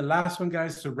 And then the last one,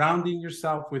 guys, surrounding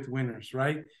yourself with winners,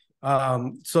 right?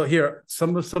 So here,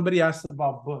 somebody asked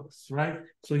about books, right?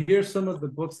 So here's some of the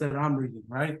books that I'm reading,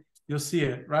 right? You'll see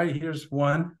it, right? Here's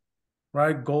one,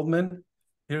 right? Goldman.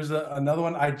 Here's another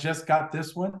one. I just got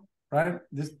this one, right?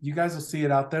 You guys will see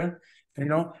it out there. I'm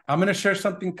going to share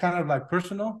something kind of like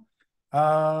personal.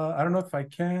 I don't know if I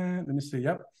can. Let me see.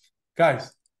 Yep.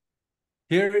 Guys,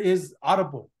 here is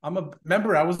Audible. I'm a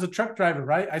member. I was a truck driver,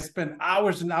 right? I spent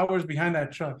hours and hours behind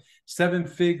that truck.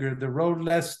 7-figure, the road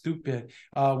less stupid.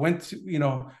 Went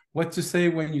to, what to say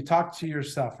when you talk to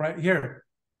yourself, right? Here,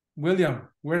 William,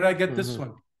 where did I get this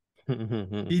one?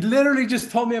 He literally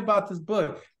just told me about this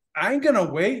book. I ain't gonna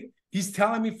wait. He's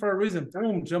telling me for a reason.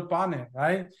 Boom, jump on it,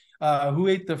 right? Who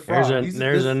ate the frog?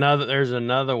 There's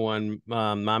another one.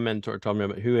 My mentor told me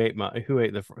about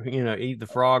eat the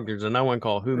frog. There's another one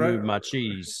called Who Moved My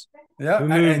Cheese. Yeah, Who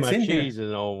Moved My Cheese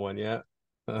is an old one. Yeah,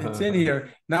 it's in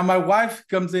here. Now my wife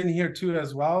comes in here too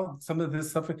as well. Some of this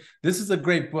stuff. This is a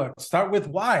great book. Start with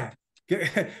why.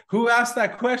 Who asked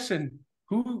that question?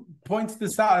 Who points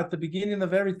this out at the beginning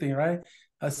of everything, right?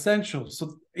 Essential.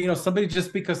 So,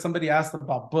 just because somebody asked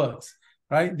about books,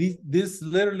 right? This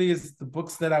literally is the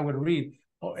books that I would read.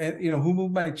 And, Who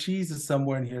Moved My Cheese is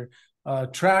somewhere in here.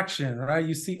 Traction, right?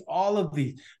 You see all of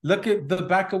these. Look at the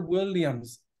back of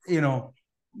Williams, book,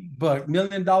 $1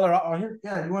 Million. Oh, here,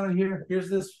 yeah, you want to hear? Here's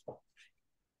this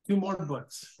 2 more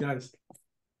books, guys.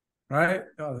 Right?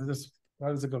 Oh, how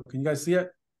does it go? Can you guys see it?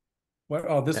 What?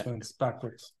 Oh, this one's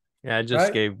backwards. Yeah, I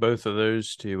just gave both of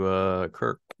those to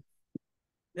Kirk.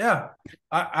 Yeah,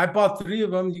 I bought 3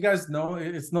 of them. You guys know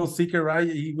it's no secret, right?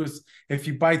 If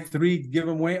you buy 3, give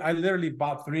them away. I literally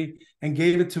bought 3 and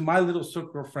gave it to my little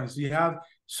circle of friends. You have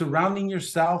surrounding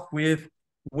yourself with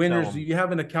winners. You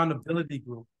have an accountability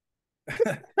group.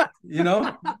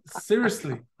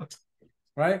 Seriously,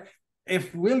 right?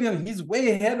 If William, he's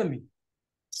way ahead of me.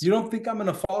 You don't think I'm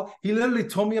gonna fall? He literally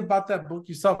told me about that book.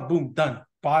 You saw, boom, done,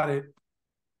 bought it.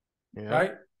 Yeah.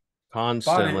 Right?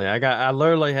 Constantly. I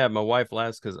literally have my wife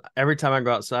last, because every time I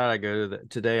go outside, I go to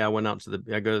today I went out to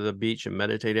I go to the beach and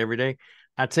meditate every day.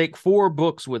 I take 4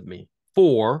 books with me,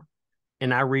 4,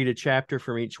 and I read a chapter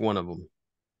from each one of them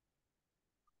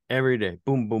every day.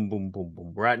 Boom, boom, boom, boom,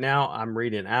 boom. Right now, I'm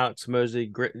reading Alex Mosley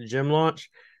Grit and Gym Launch.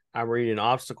 I'm reading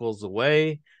Obstacles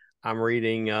Away. I'm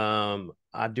reading,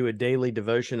 I do a daily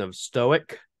devotion of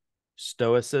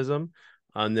Stoicism.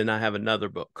 And then I have another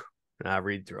book. And I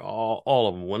read through all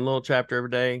of them. 1 little chapter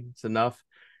every day. It's enough.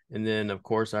 And then, of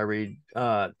course, I read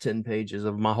 10 pages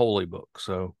of my holy book.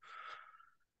 So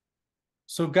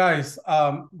guys,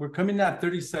 we're coming at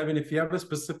 37. If you have a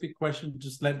specific question,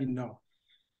 just let me know.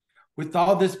 With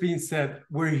all this being said,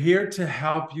 we're here to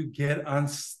help you get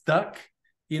unstuck,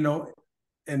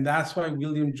 and that's why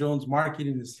William Jones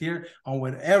Marketing is here on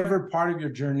whatever part of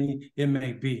your journey it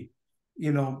may be.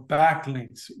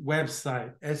 Backlinks,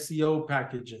 website, SEO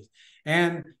packages.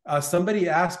 And somebody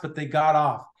asked, but they got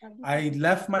off. I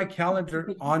left my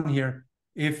calendar on here.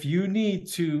 If you need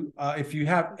to, if you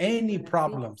have any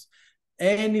problems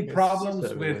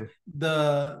with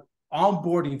the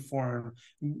onboarding form,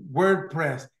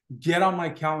 WordPress, get on my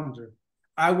calendar.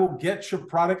 I will get your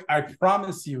product. I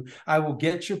promise you, I will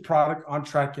get your product on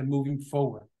track and moving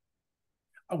forward.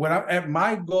 At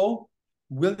my goal,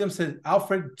 William said,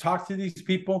 Alfred, talk to these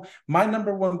people. My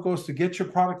number 1 goal is to get your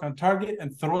product on target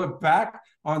and throw it back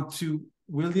onto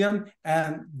William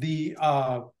and the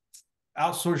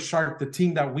outsource shark, the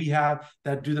team that we have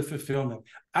that do the fulfillment.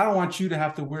 I don't want you to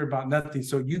have to worry about nothing.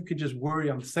 So you can just worry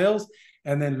on sales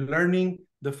and then learning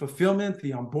the fulfillment,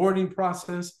 the onboarding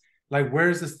process, like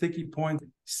where's the sticky point.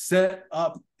 Set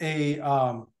up a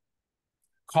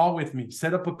call with me.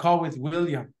 Set up a call with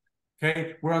William.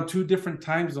 Okay, we're on 2 different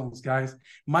time zones, guys.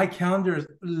 My calendar is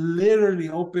literally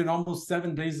open almost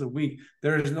 7 days a week.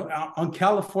 There is no on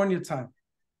California time.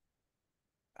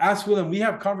 Ask William. We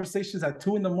have conversations at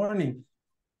 2 in.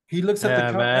 He looks at the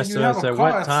calendar. And you have a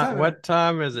call what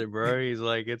time is it, bro? He's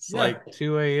like, it's like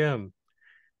 2 a.m.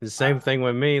 The same thing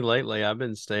with me lately. I've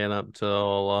been staying up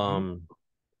till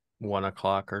 1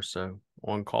 o'clock or so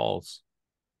on calls.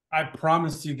 I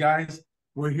promise you guys,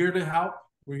 we're here to help.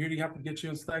 We're here to help to get you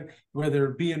unstuck, whether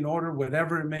it be an order,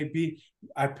 whatever it may be.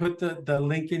 I put the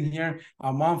link in here.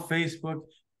 I'm on Facebook.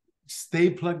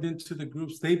 Stay plugged into the group.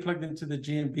 Stay plugged into the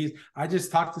GMPs. I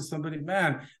just talked to somebody,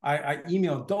 man, I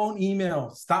email. Don't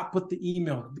email. Stop with the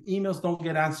email. The emails don't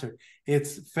get answered.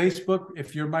 It's Facebook.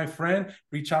 If you're my friend,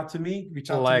 reach out to me.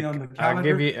 Reach out to me on the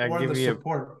calendar or the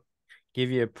support. Give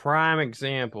you a prime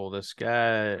example. This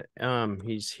guy,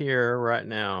 he's here right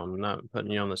now. I'm not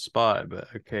putting you on the spot, but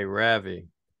okay, Ravi.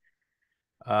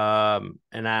 And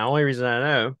the only reason I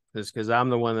know is because I'm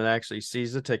the one that actually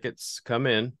sees the tickets come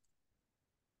in.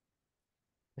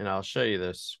 And I'll show you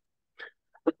this.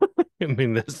 I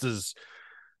mean, this is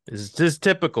just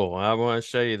typical. I want to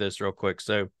show you this real quick.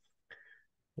 So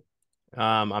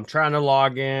I'm trying to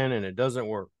log in and it doesn't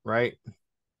work, right?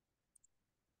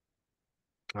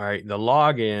 All right, the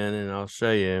login, and I'll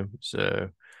show you. So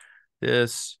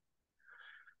this,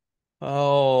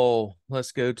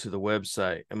 let's go to the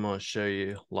website. I'm going to show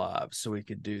you live so we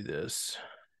could do this.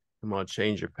 I'm going to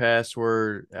change your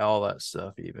password, all that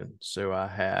stuff even. So I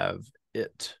have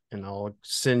it, and I'll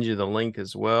send you the link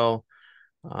as well.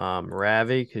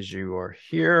 Ravi, because you are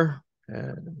here.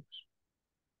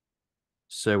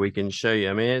 So we can show you.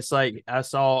 I mean, it's like I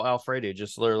saw Alfredo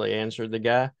just literally answered the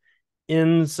guy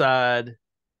inside.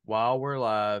 While we're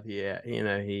live, he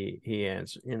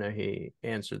answered, he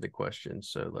answered the question.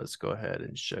 So let's go ahead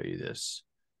and show you this.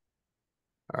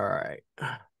 All right,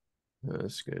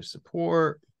 let's go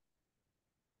support.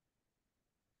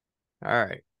 All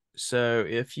right, so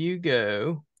if you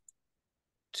go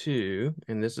to,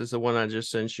 and this is the one I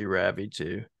just sent you, Ravi,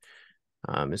 to.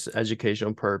 It's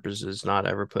educational purposes, not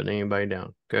ever putting anybody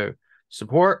down. Go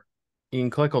support. You can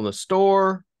click on the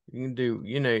store. You can do,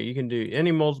 you can do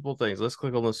any multiple things. Let's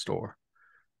click on the store.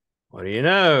 What do you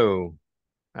know?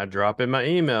 I drop in my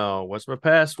email. What's my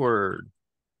password?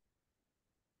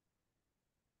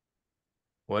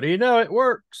 What do you know? It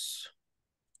works.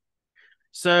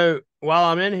 So while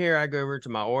I'm in here, I go over to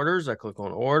my orders. I click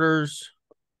on orders.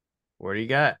 What do you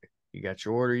got? You got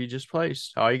your order you just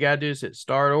placed. All you got to do is hit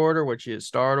start order. Once you hit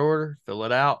start order, fill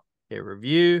it out, hit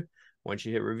review. Once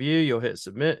you hit review, you'll hit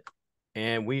submit.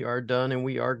 And we are done and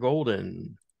we are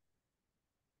golden.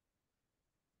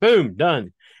 Boom,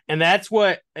 done. And that's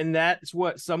what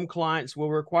some clients will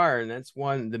require. And that's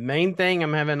the main thing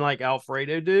I'm having like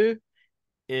Alfredo do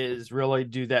is really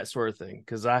do that sort of thing,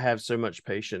 because I have so much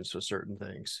patience with certain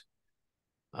things.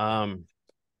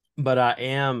 But I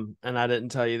am, and I didn't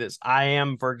tell you this, I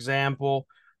am, for example,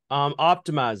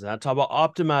 optimizing. I talk about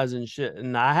optimizing shit,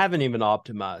 and I haven't even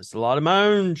optimized a lot of my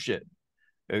own shit.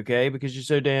 Okay, because you're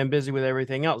so damn busy with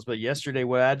everything else. But yesterday,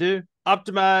 what I do,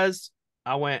 optimize.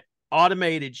 I went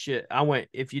automated shit. I went,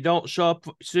 if you don't show up,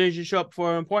 as soon as you show up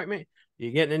for an appointment,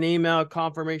 you're getting an email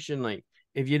confirmation link.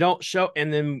 If you don't show,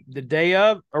 and then the day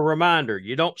of, a reminder,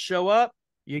 you don't show up,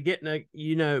 you're getting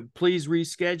a, please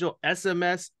reschedule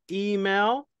SMS,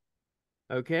 email.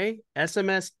 Okay,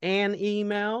 SMS and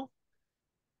email.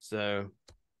 So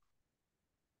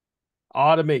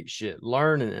automate shit,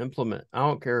 learn and implement. I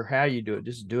don't care how you do it,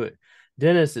 just do it.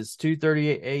 Dennis, it's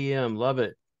 2:38 a.m. Love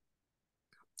it.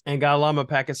 And got a lot of my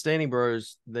Pakistani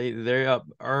bros. They're up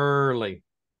early.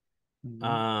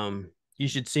 Mm-hmm. You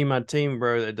should see my team,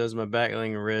 bro, that does my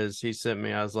backling and Riz. He sent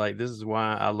me. I was like, this is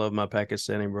why I love my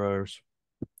Pakistani bros.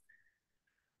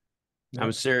 Yep.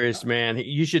 I'm serious, man.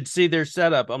 You should see their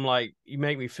setup. I'm like, you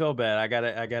make me feel bad.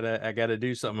 I gotta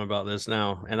do something about this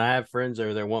now. And I have friends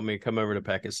there that want me to come over to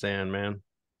Pakistan, man.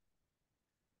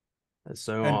 That's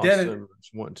so and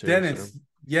awesome. Dennis,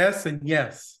 yes and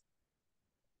yes.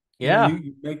 Yeah.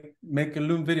 You make a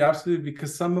Loom video, absolutely,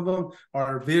 because some of them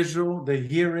are visual, they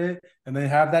hear it, and they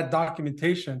have that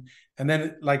documentation. And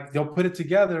then like they'll put it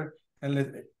together,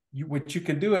 and what you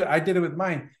can do it. I did it with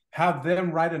mine. Have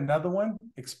them write another one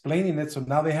explaining it, so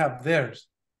now they have theirs,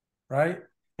 right?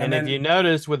 And then, if you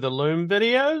notice with the Loom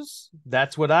videos,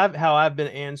 that's how I've been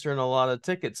answering a lot of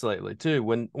tickets lately too.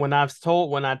 When I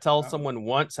tell someone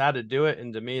once how to do it,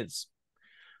 and to me it's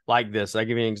like this. I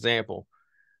give you an example.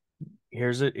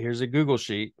 Here's a Google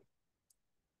sheet.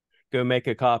 Go make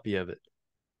a copy of it.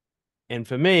 And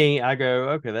for me, I go,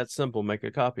 okay, that's simple. Make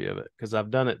a copy of it, because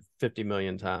I've done it 50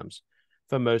 million times.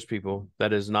 For most people,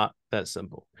 that is not that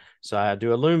simple. So I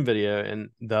do a Loom video, and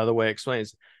the other way it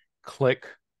explains, click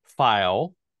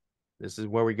file. This is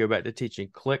where we go back to teaching.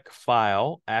 Click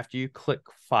file. After you click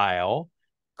file,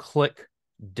 click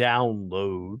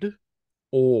download,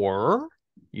 or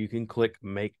you can click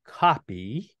make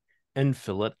copy and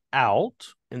fill it out.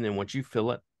 And then once you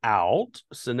fill it out,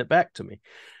 send it back to me.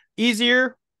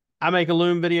 Easier. I make a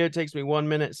Loom video. It takes me 1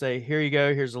 minute. Say, here you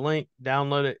go. Here's a link.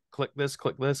 Download it. Click this,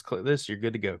 click this, click this. You're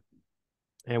good to go.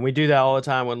 And we do that all the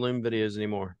time with Loom videos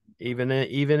anymore. Even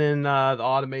in the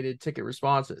automated ticket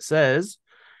response, it says,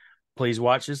 please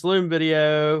watch this Loom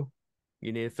video.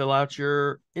 You need to fill out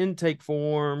your intake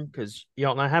form, because you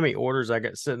don't know how many orders I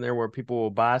got sitting there where people will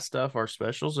buy stuff or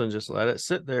specials and just let it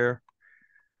sit there.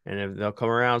 And if they'll come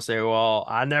around and say, well,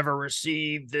 I never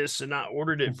received this and I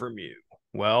ordered it from you.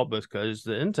 Well, because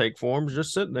the intake form's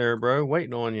just sitting there, bro,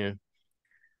 waiting on you.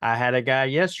 I had a guy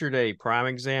yesterday, prime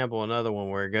example, another one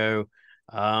where I go,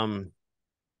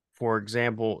 for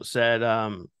example, said,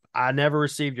 I never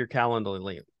received your calendar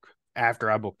link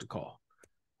after I booked a call.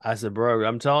 I said, bro,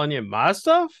 I'm telling you, my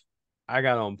stuff, I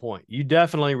got on point. You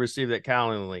definitely received that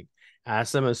calendar link. I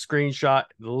sent him a screenshot,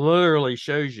 literally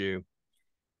shows you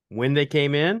when they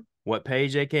came in, what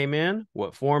page they came in,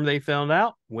 what form they filled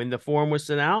out, when the form was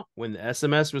sent out, when the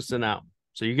SMS was sent out.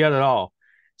 So you got it all.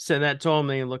 Sent that to him,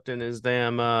 and he looked in his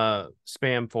damn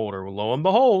spam folder. Well, lo and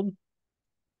behold,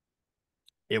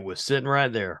 it was sitting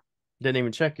right there. Didn't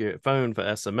even check your phone for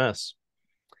SMS.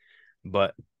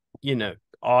 But,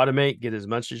 automate, get as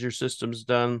much as your system's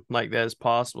done like that as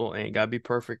possible. Ain't got to be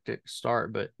perfect at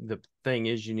start, but the thing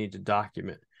is, you need to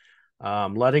document.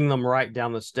 Letting them write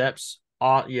down the steps.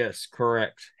 Yes,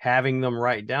 correct. Having them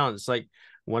write down. It's like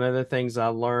one of the things I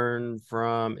learned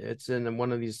from, it's in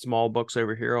one of these small books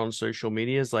over here on social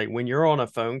media, is like when you're on a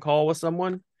phone call with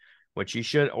someone, what you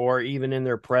should, or even in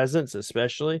their presence,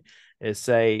 especially, is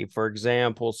say, for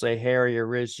example, say, Harry or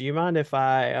Riz, do you mind if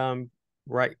I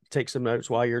take some notes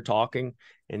while you're talking?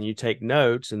 And you take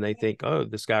notes, and they think, oh,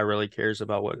 this guy really cares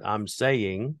about what I'm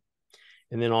saying.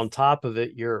 And then on top of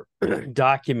it, you're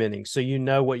documenting, so you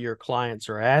know what your clients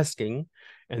are asking,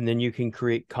 and then you can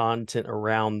create content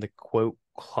around the quote,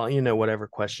 whatever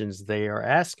questions they are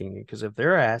asking you. Because if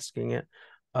they're asking it,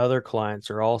 other clients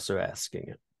are also asking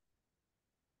it.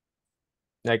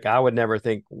 Like, I would never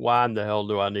think, why in the hell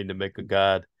do I need to make a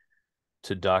guide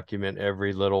to document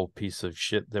every little piece of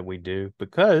shit that we do?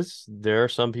 Because there are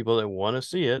some people that want to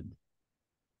see it.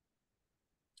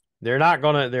 They're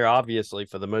obviously,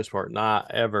 for the most part,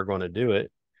 not ever going to do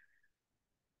it.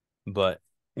 But,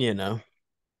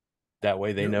 that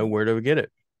way they know where to get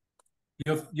it.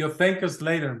 You'll thank us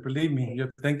later. Believe me, you'll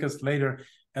thank us later.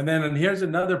 And here's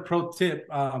another pro tip,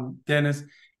 Dennis.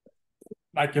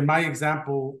 Like in my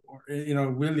example,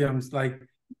 Williams, like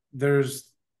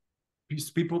there's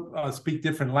people speak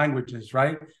different languages,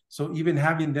 right? So even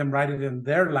having them write it in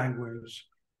their language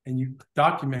and you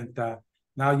document that,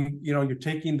 now you're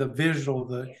taking the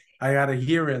visual, I gotta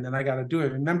hear it and then I gotta do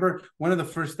it. Remember, one of the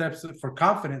first steps for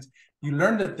confidence, you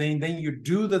learn the thing, then you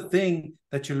do the thing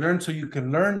that you learned so you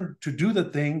can learn to do the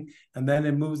thing, and then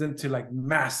it moves into like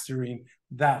mastering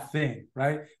that thing,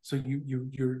 right? So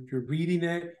you're reading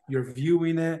it, you're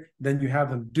viewing it, then you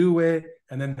have them do it,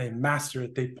 and then they master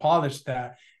it, they polish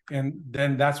that, and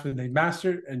then that's when they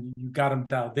master it, and you got them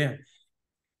dialed in.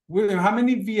 William, how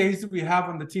many VAs do we have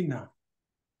on the team now?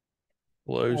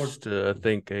 Close to, I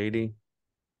think, 80.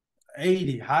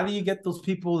 80. How do you get those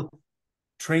people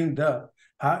trained up?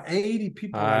 80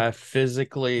 people. I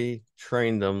physically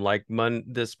trained them. Like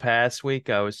this past week,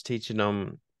 I was teaching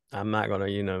them. I'm not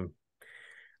gonna,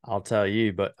 I'll tell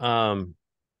you, but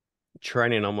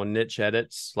training them on niche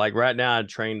edits. Like right now, I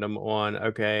trained them on,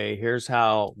 okay, here's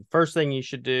how. First thing you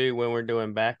should do when we're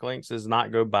doing backlinks is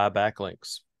not go buy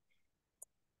backlinks.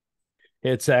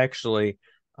 It's actually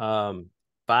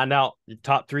find out your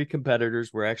top 3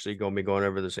 competitors. We're actually going to be going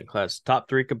over this in class. Top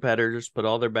 3 competitors, put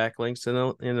all their backlinks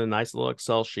in a nice little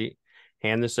Excel sheet,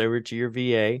 hand this over to your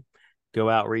VA, go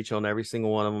outreach on every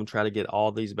single one of them, try to get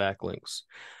all these backlinks.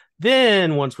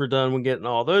 Then once we're done with getting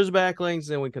all those backlinks,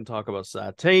 then we can talk about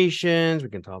citations, we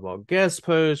can talk about guest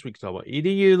posts, we can talk about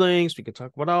EDU links, we can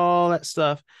talk about all that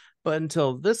stuff. But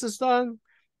until this is done,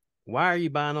 why are you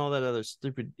buying all that other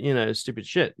stupid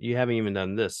shit? You haven't even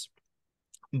done this.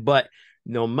 But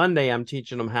Monday, I'm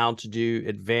teaching them how to do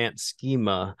advanced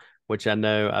schema, which I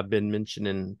know I've been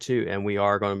mentioning too. And we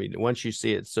are going to be, once you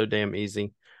see it, it's so damn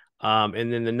easy.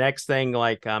 And then the next thing,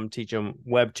 like I'm teaching them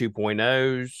Web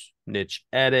 2.0s, niche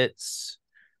edits,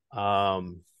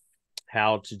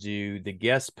 how to do the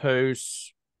guest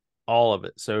posts, all of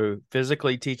it. So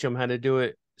physically teach them how to do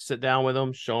it, sit down with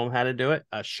them, show them how to do it.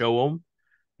 I show them,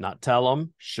 not tell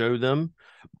them, show them.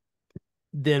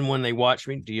 Then when they watch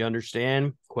me, do you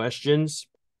understand? Questions?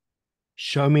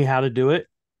 Show me how to do it.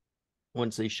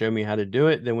 Once they show me how to do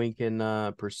it, then we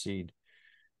can proceed.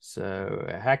 So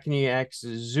how can you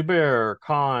access Zubair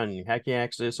Khan? How can you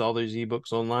access all those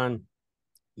ebooks online?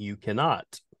 You cannot.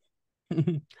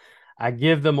 I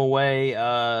give them away,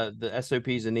 the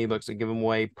SOPs and ebooks, I give them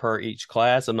away per each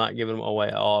class. I'm not giving them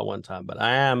away all at one time, but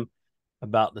I am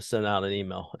about to send out an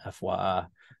email, FYI.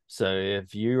 So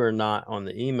if you are not on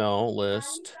the email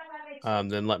list,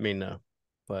 then let me know.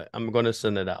 But I'm going to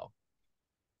send it out.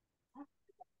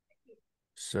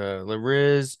 So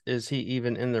Riz, is he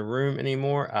even in the room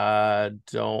anymore? I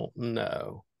don't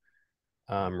know.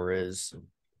 Riz.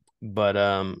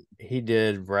 But he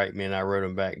did write me and I wrote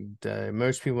him back.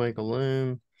 Most people make a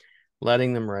loom,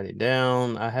 letting them write it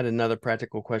down. I had another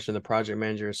practical question. The project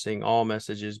manager is seeing all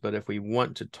messages, but if we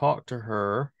want to talk to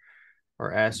her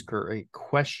or ask her a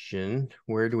question,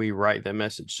 where do we write that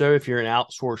message? So if you're an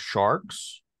outsourced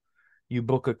Sharks, you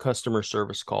book a customer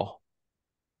service call.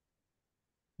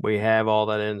 We have all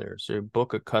that in there. So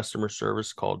book a customer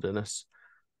service call, Dennis.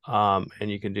 And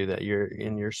you can do that.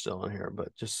 You're still in here,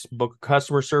 but just book a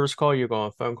customer service call. You go on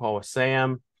a phone call with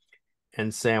Sam,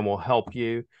 and Sam will help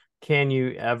you. Can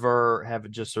you ever have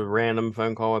just a random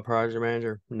phone call with project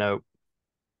manager? Nope.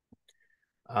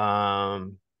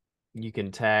 You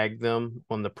can tag them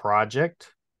on the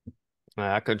project.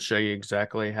 I could show you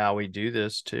exactly how we do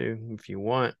this too, if you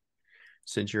want.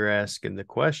 Since you're asking the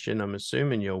question, I'm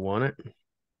assuming you'll want it.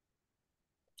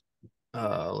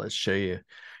 Let's show you,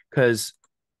 because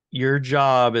your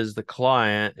job as the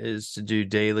client is to do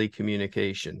daily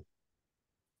communication.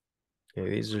 Okay,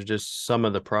 these are just some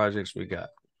of the projects we got.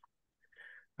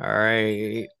 All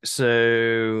right,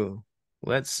 so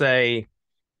let's say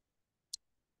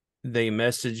they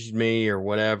messaged me or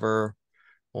whatever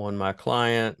on my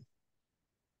client,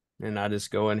 and I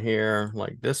just go in here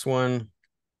like this one.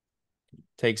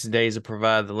 Takes days to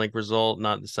provide the link result,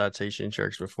 not the citation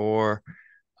checks before.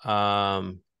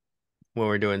 When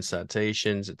we're doing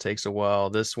citations, it takes a while.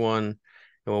 This one,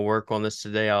 we'll work on this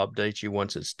today. I'll update you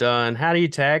once it's done. How do you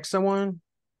tag someone?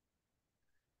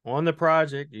 on the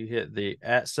project, you hit the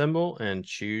 @ symbol and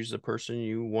choose the person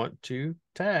you want to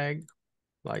tag,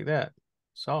 like that.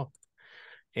 So,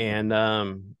 and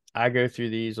I go through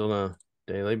these on a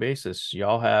daily basis.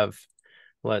 Y'all have,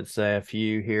 let's say, a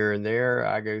few here and there.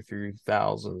 I go through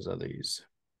thousands of these.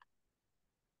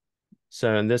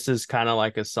 So, and this is kind of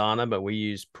like Asana, but we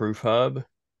use Proof Hub.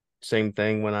 Same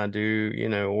thing when I do,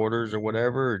 orders or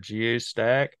whatever, or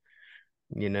GeoStack.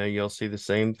 You'll see the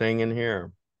same thing in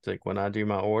here. It's like when I do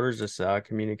my orders, this is how I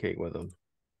communicate with them.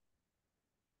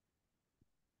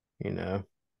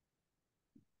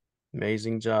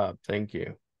 Amazing job. Thank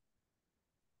you.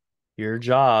 Your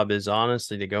job is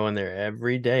honestly to go in there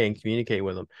every day and communicate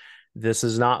with them. This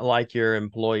is not like your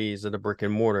employees at a brick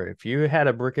and mortar. If you had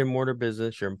a brick and mortar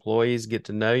business, your employees get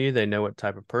to know you. They know what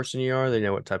type of person you are. They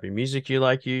know what type of music you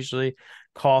like, usually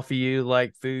coffee you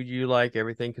like, food you like,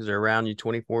 everything, because they're around you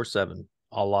 24/7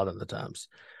 a lot of the times.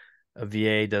 A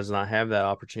VA does not have that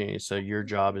opportunity. So your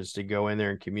job is to go in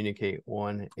there and communicate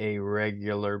on a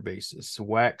regular basis.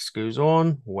 Wax goes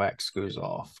on, wax goes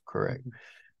off. Correct.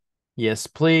 Yes,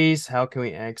 please. How can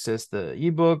we access the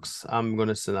ebooks? I'm going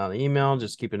to send out an email.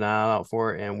 Just keep an eye out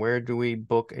for it. And where do we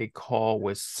book a call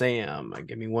with Sam?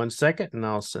 Give me 1 second and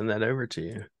I'll send that over to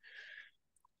you.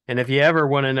 And if you ever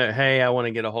want to know, hey, I want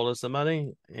to get a hold of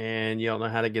somebody and you don't know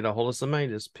how to get a hold of somebody,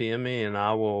 just PM me and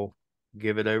I will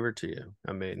give it over to you.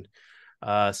 I mean,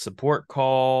 support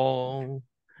call.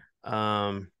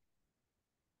 So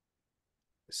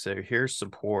here's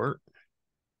support.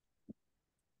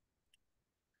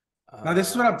 Now,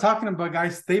 this is what I'm talking about,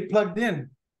 guys. Stay plugged in.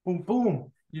 Boom,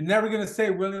 boom. You're never going to say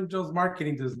William Jones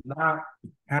Marketing does not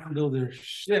handle their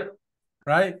shit,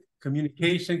 right?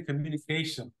 Communication.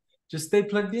 Just stay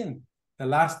plugged in. The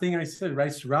last thing I said,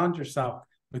 right? Surround yourself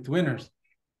with winners.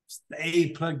 Stay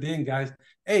plugged in, guys.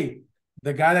 Hey,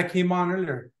 the guy that came on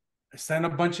earlier, I sent a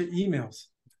bunch of emails.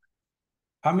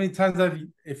 How many times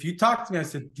if you talk to me, I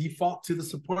said default to the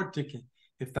support ticket.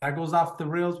 If that goes off the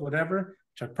rails, whatever,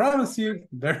 which I promise you,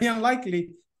 very unlikely,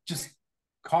 just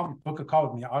call me, book a call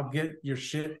with me. I'll get your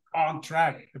shit on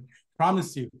track. I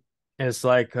promise you. It's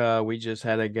like we just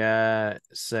had a guy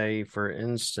say, for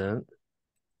instance,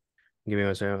 give me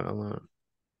 1 second.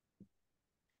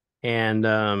 And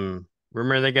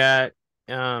remember the guy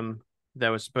that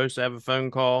was supposed to have a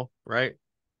phone call, right?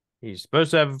 He's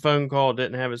supposed to have a phone call,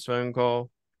 didn't have his phone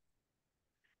call.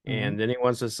 And then he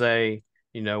wants to say,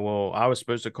 well, I was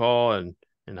supposed to call and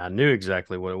I knew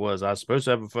exactly what it was. I was supposed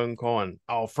to have a phone call and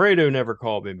Alfredo never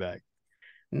called me back.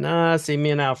 Nah, see,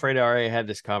 me and Alfredo already had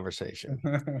this conversation.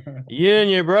 You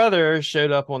and your brother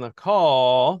showed up on the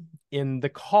call in the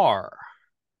car.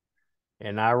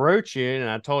 And I wrote you and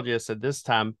I told you, I said, this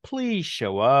time, please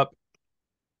show up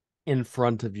in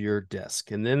front of your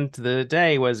desk. And then to the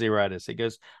day, what does he write us? He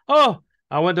goes, oh,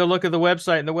 I went to look at the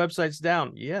website and the website's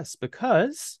down. Yes,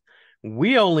 because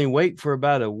we only wait for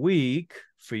about a week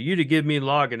for you to give me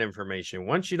login information.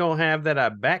 Once you don't have that, I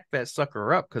back that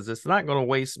sucker up because it's not going to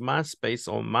waste my space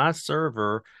on my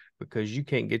server because you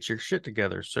can't get your shit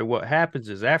together. So what happens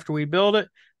is after we build it,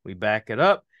 we back it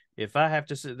up. If I have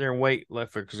to sit there and wait,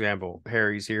 like for example,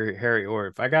 Harry's here, or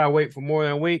if I gotta wait for more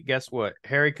than a week, guess what?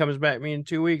 Harry comes back to me in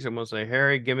 2 weeks. I'm gonna say,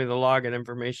 Harry, give me the login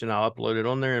information. I'll upload it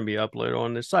on there and be uploaded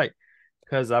on this site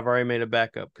because I've already made a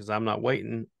backup because I'm not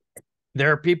waiting.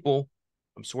 There are people,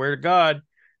 I swear to God,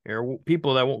 there are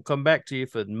people that won't come back to you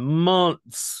for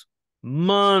months.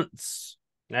 I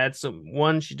had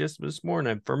one she just this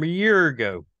morning from a year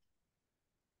ago.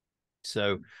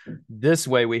 So this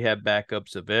way we have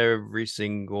backups of every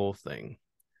single thing.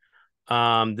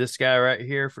 This guy right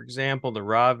here, for example, the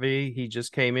Ravi, he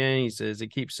just came in. He says he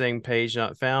keeps saying page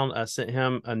not found. I sent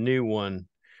him a new one.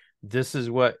 This is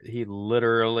what he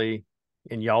literally,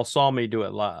 and y'all saw me do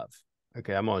it live.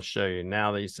 Okay, I'm going to show you.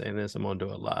 Now that he's saying this, I'm going to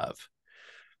do it live.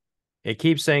 It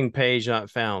keeps saying page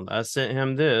not found. I sent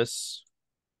him this.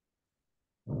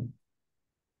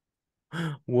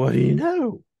 What do you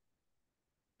know?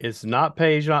 It's not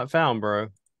page not found, bro.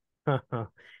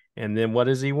 And then what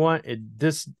does he want?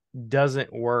 This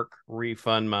doesn't work.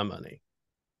 Refund my money.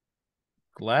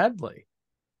 Gladly.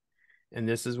 And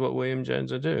this is what William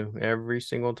Jones will do every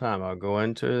single time. I'll go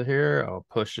into here. I'll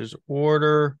push his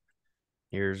order.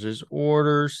 Here's his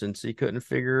order since he couldn't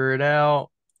figure it out.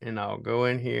 And I'll go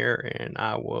in here and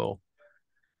I will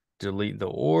delete the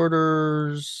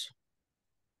orders.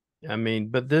 I mean,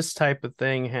 but this type of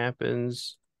thing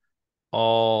happens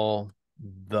all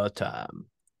the time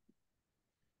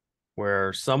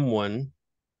where someone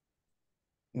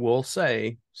will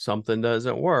say something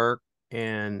doesn't work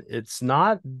And it's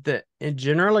not that it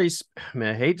generally, I mean,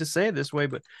 I hate to say it this way,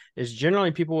 but it's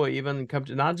generally people will even come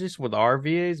to, not just with our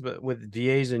VAs, but with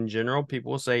VAs in general,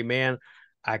 people will say, man,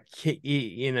 I can't,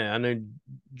 I know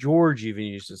George even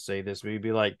used to say this, but he'd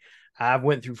be like, I've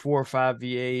went through 4 or 5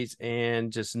 VAs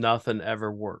and just nothing ever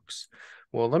works.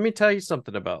 Well, let me tell you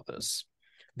something about this.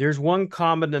 There's one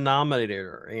common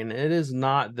denominator, and it is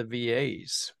not the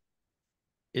VAs.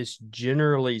 It's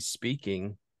generally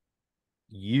speaking,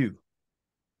 you.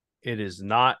 It is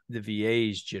not the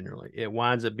VAs generally. It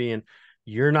winds up being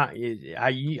you're not.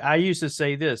 I used to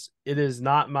say this. It is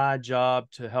not my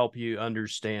job to help you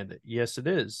understand it. Yes, it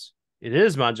is. It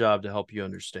is my job to help you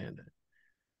understand it.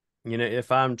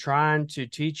 If I'm trying to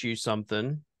teach you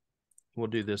something, we'll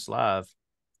do this live.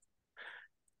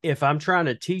 If I'm trying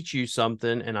to teach you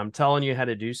something and I'm telling you how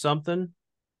to do something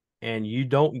and you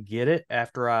don't get it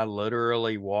after I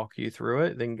literally walk you through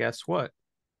it, then guess what?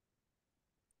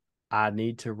 I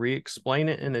need to re-explain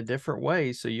it in a different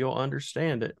way so you'll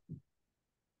understand it.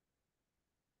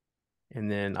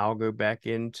 And then I'll go back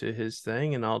into his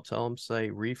thing and I'll tell him, say,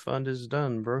 refund is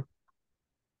done, bro.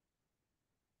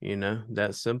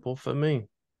 That's simple for me.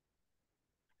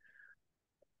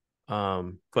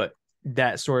 But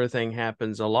that sort of thing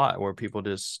happens a lot where people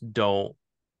just don't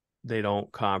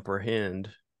comprehend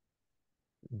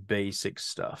basic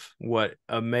stuff. What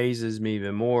amazes me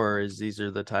even more is these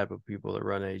are the type of people that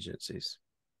run agencies.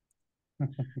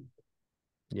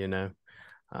 And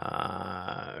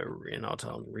I'll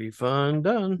tell them refund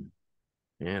done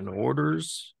and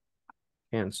orders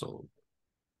canceled.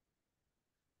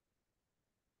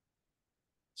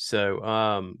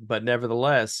 So, but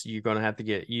nevertheless, you're going to have to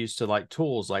get used to like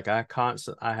tools. Like I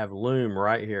have Loom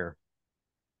right here,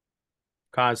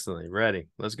 constantly ready.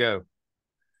 Let's go.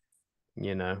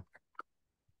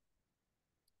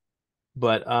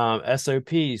 But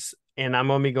SOPs, and I'm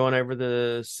going to be going over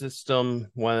the system.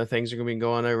 One of the things we're going to be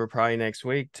going over probably next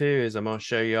week too is I'm going to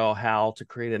show you all how to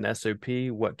create an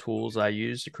SOP, what tools I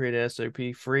use to create an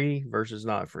SOP, free versus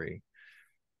not free.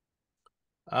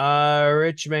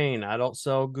 Rich Main, I don't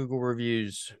sell Google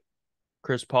reviews.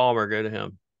 Chris Palmer, go to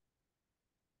him.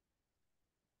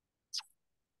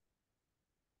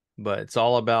 But it's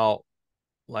all about,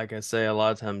 like I say, a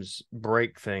lot of times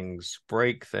break them,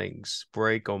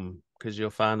 because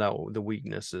you'll find out the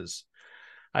weaknesses.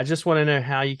 I just want to know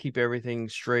how you keep everything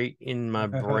straight in my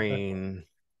brain.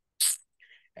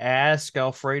 Ask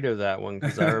Alfredo that one,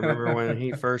 because I remember when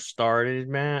he first started,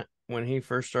 Matt, when he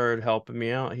first started helping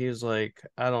me out, he was like,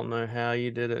 I don't know how you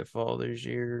did it for all those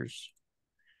years.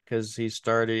 Because he's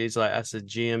like, I said,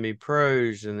 GMB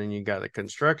pros, and then you got the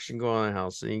construction going on the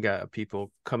house, and you got people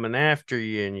coming after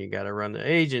you, and you got to run the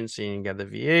agency, and you got the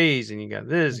VAs, and you got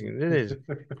this, and this.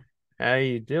 How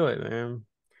you do it, man?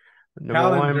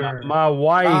 Number one, my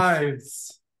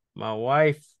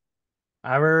wife,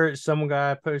 I heard some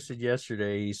guy posted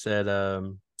yesterday. He said,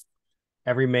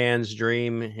 every man's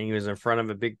dream. And he was in front of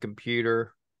a big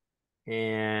computer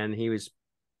and he was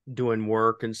doing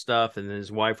work and stuff. And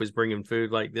his wife was bringing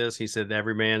food like this. He said,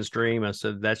 every man's dream. I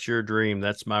said, that's your dream.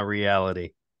 That's my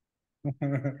reality.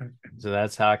 So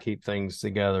that's how I keep things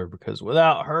together, because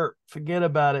without her, forget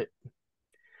about it.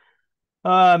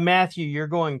 Matthew, you're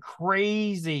going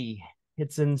crazy.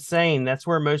 It's insane. That's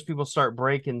where most people start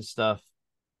breaking stuff,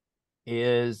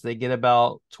 is they get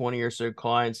about 20 or so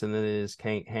clients and then they just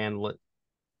can't handle it.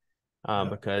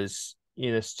 Because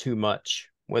it's too much.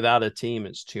 Without a team,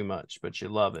 it's too much, but you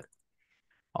love it.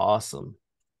 Awesome.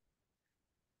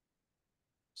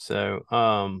 So,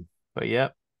 but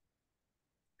yep.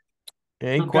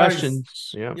 Any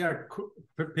questions? Guys, yeah,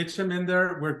 pitch them in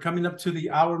there. We're coming up to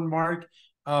the hour mark.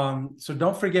 So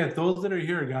don't forget, those that are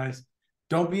here, guys,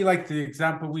 don't be like the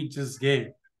example we just gave.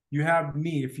 You have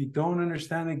me. If you don't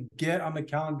understand it, get on the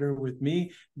calendar with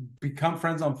me. Become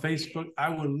friends on Facebook. I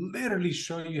will literally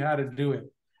show you how to do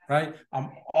it, right?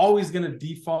 I'm always going to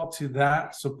default to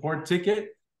that support ticket.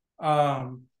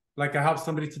 Like I have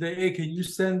somebody today, hey, can you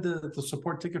send the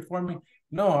support ticket for me?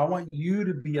 No, I want you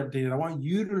to be updated. I want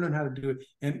you to learn how to do it.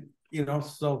 And,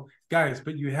 so guys,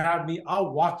 but you have me.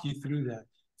 I'll walk you through that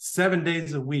 7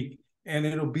 days a week. And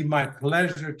it'll be my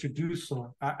pleasure to do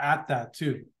so at that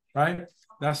too, right?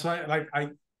 That's why,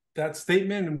 that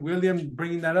statement and William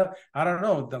bringing that up, I don't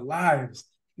know, the lives.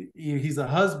 He's a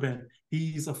husband.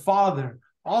 He's a father.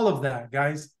 All of that,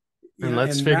 guys. And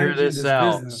let's figure this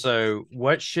out. Business. So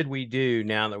what should we do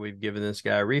now that we've given this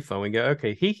guy a refund? We go,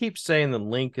 okay, he keeps saying the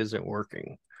link isn't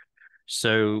working.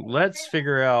 So let's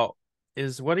figure out,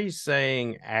 is what he's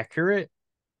saying accurate?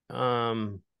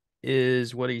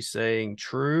 Is what he's saying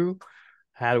true?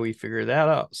 How do we figure that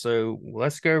out? So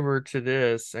let's go over to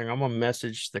this, and I'm going to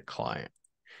message the client.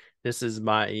 This is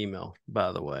my email,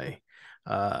 by the way.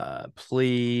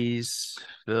 Please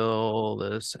fill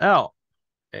this out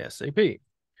ASAP.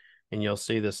 And you'll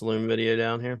see this Loom video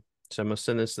down here. So I'm going to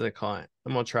send this to the client.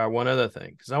 I'm going to try one other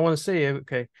thing because I want to see,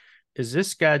 okay, is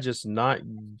this guy just not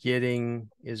getting,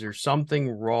 is there something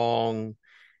wrong?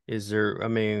 Is there, I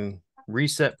mean,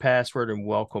 reset password and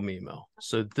welcome email.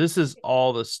 So this is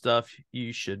all the stuff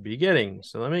you should be getting.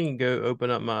 So let me go open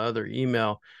up my other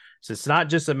email. So it's not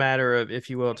just a matter of, if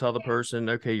you will, tell the person,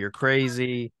 okay, you're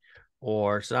crazy,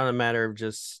 or it's not a matter of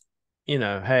just,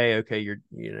 hey, okay,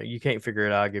 you can't figure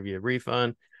it out, I'll give you a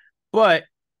refund. But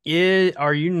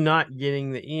are you not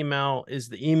getting the email? Is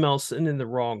the email sending the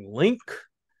wrong link?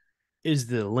 Is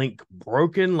the link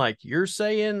broken like you're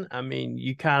saying? I mean,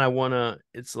 you kind of want to,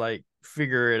 it's like,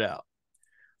 figure it out.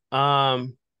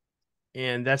 And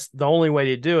that's the only way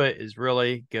to do it, is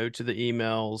really go to the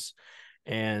emails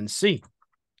and see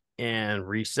and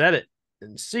reset it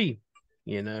and see,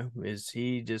 is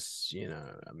he just,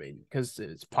 I mean, because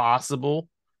it's possible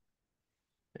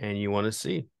and you want to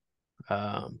see.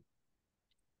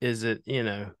 Is it,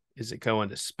 is it going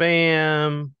to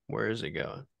spam? Where is it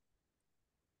going?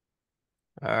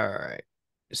 All right.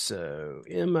 So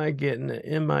am I getting it?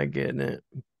 Am I getting it?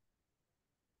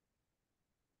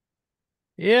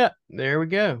 Yeah, there we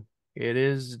go. It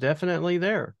is definitely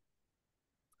there.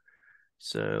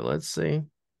 So let's see.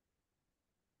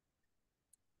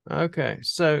 Okay,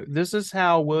 so this is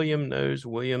how William knows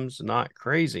William's not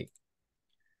crazy.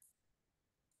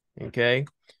 Okay,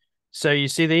 so you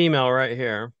see the email right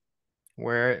here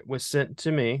where it was sent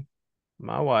to me,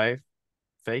 my wife,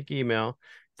 fake email.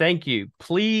 Thank you.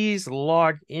 Please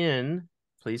log in.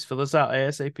 Please fill this out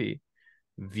ASAP.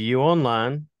 View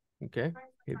online. Okay.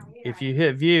 If you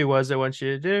hit view, what does it want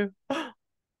you to do?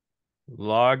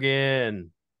 Log in.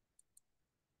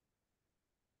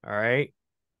 All right.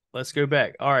 Let's go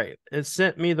back. All right. It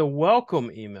sent me the welcome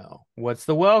email. What's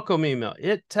the welcome email?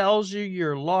 It tells you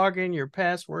your login, your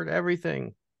password,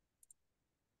 everything.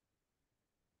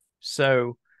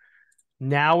 So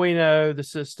now we know the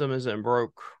system isn't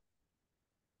broke.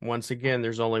 Once again,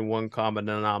 there's only one common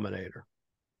denominator.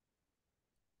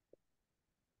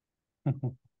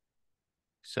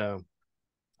 So,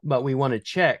 but we want to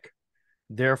check.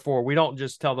 Therefore, we don't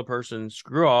just tell the person,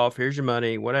 screw off, here's your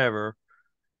money, whatever.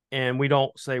 And we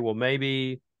don't say, well,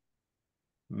 maybe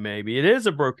it is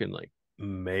a broken link.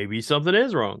 Maybe something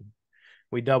is wrong.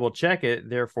 We double check it.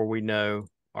 Therefore, we know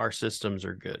our systems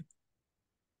are good.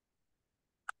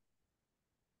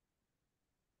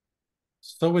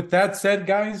 So with that said,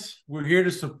 guys, we're here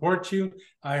to support you.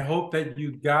 I hope that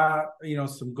you got,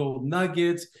 some gold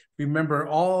nuggets. Remember,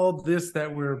 all this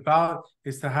that we're about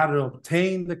is to how to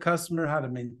obtain the customer, how to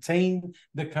maintain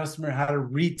the customer, how to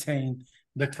retain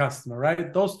the customer,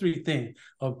 right? Those three things: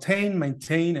 obtain,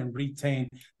 maintain, and retain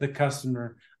the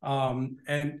customer. And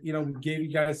we gave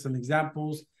you guys some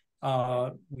examples.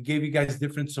 We gave you guys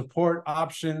different support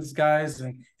options, guys,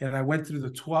 and I went through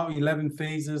the 11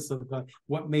 phases of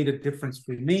what made a difference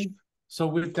for me. So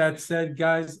with that said,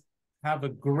 guys, have a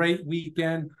great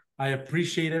weekend. I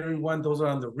appreciate everyone. Those are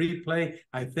on the replay.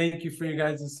 I thank you for your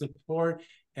guys' support.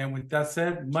 And with that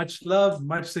said, much love,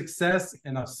 much success,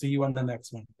 and I'll see you on the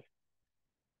next one.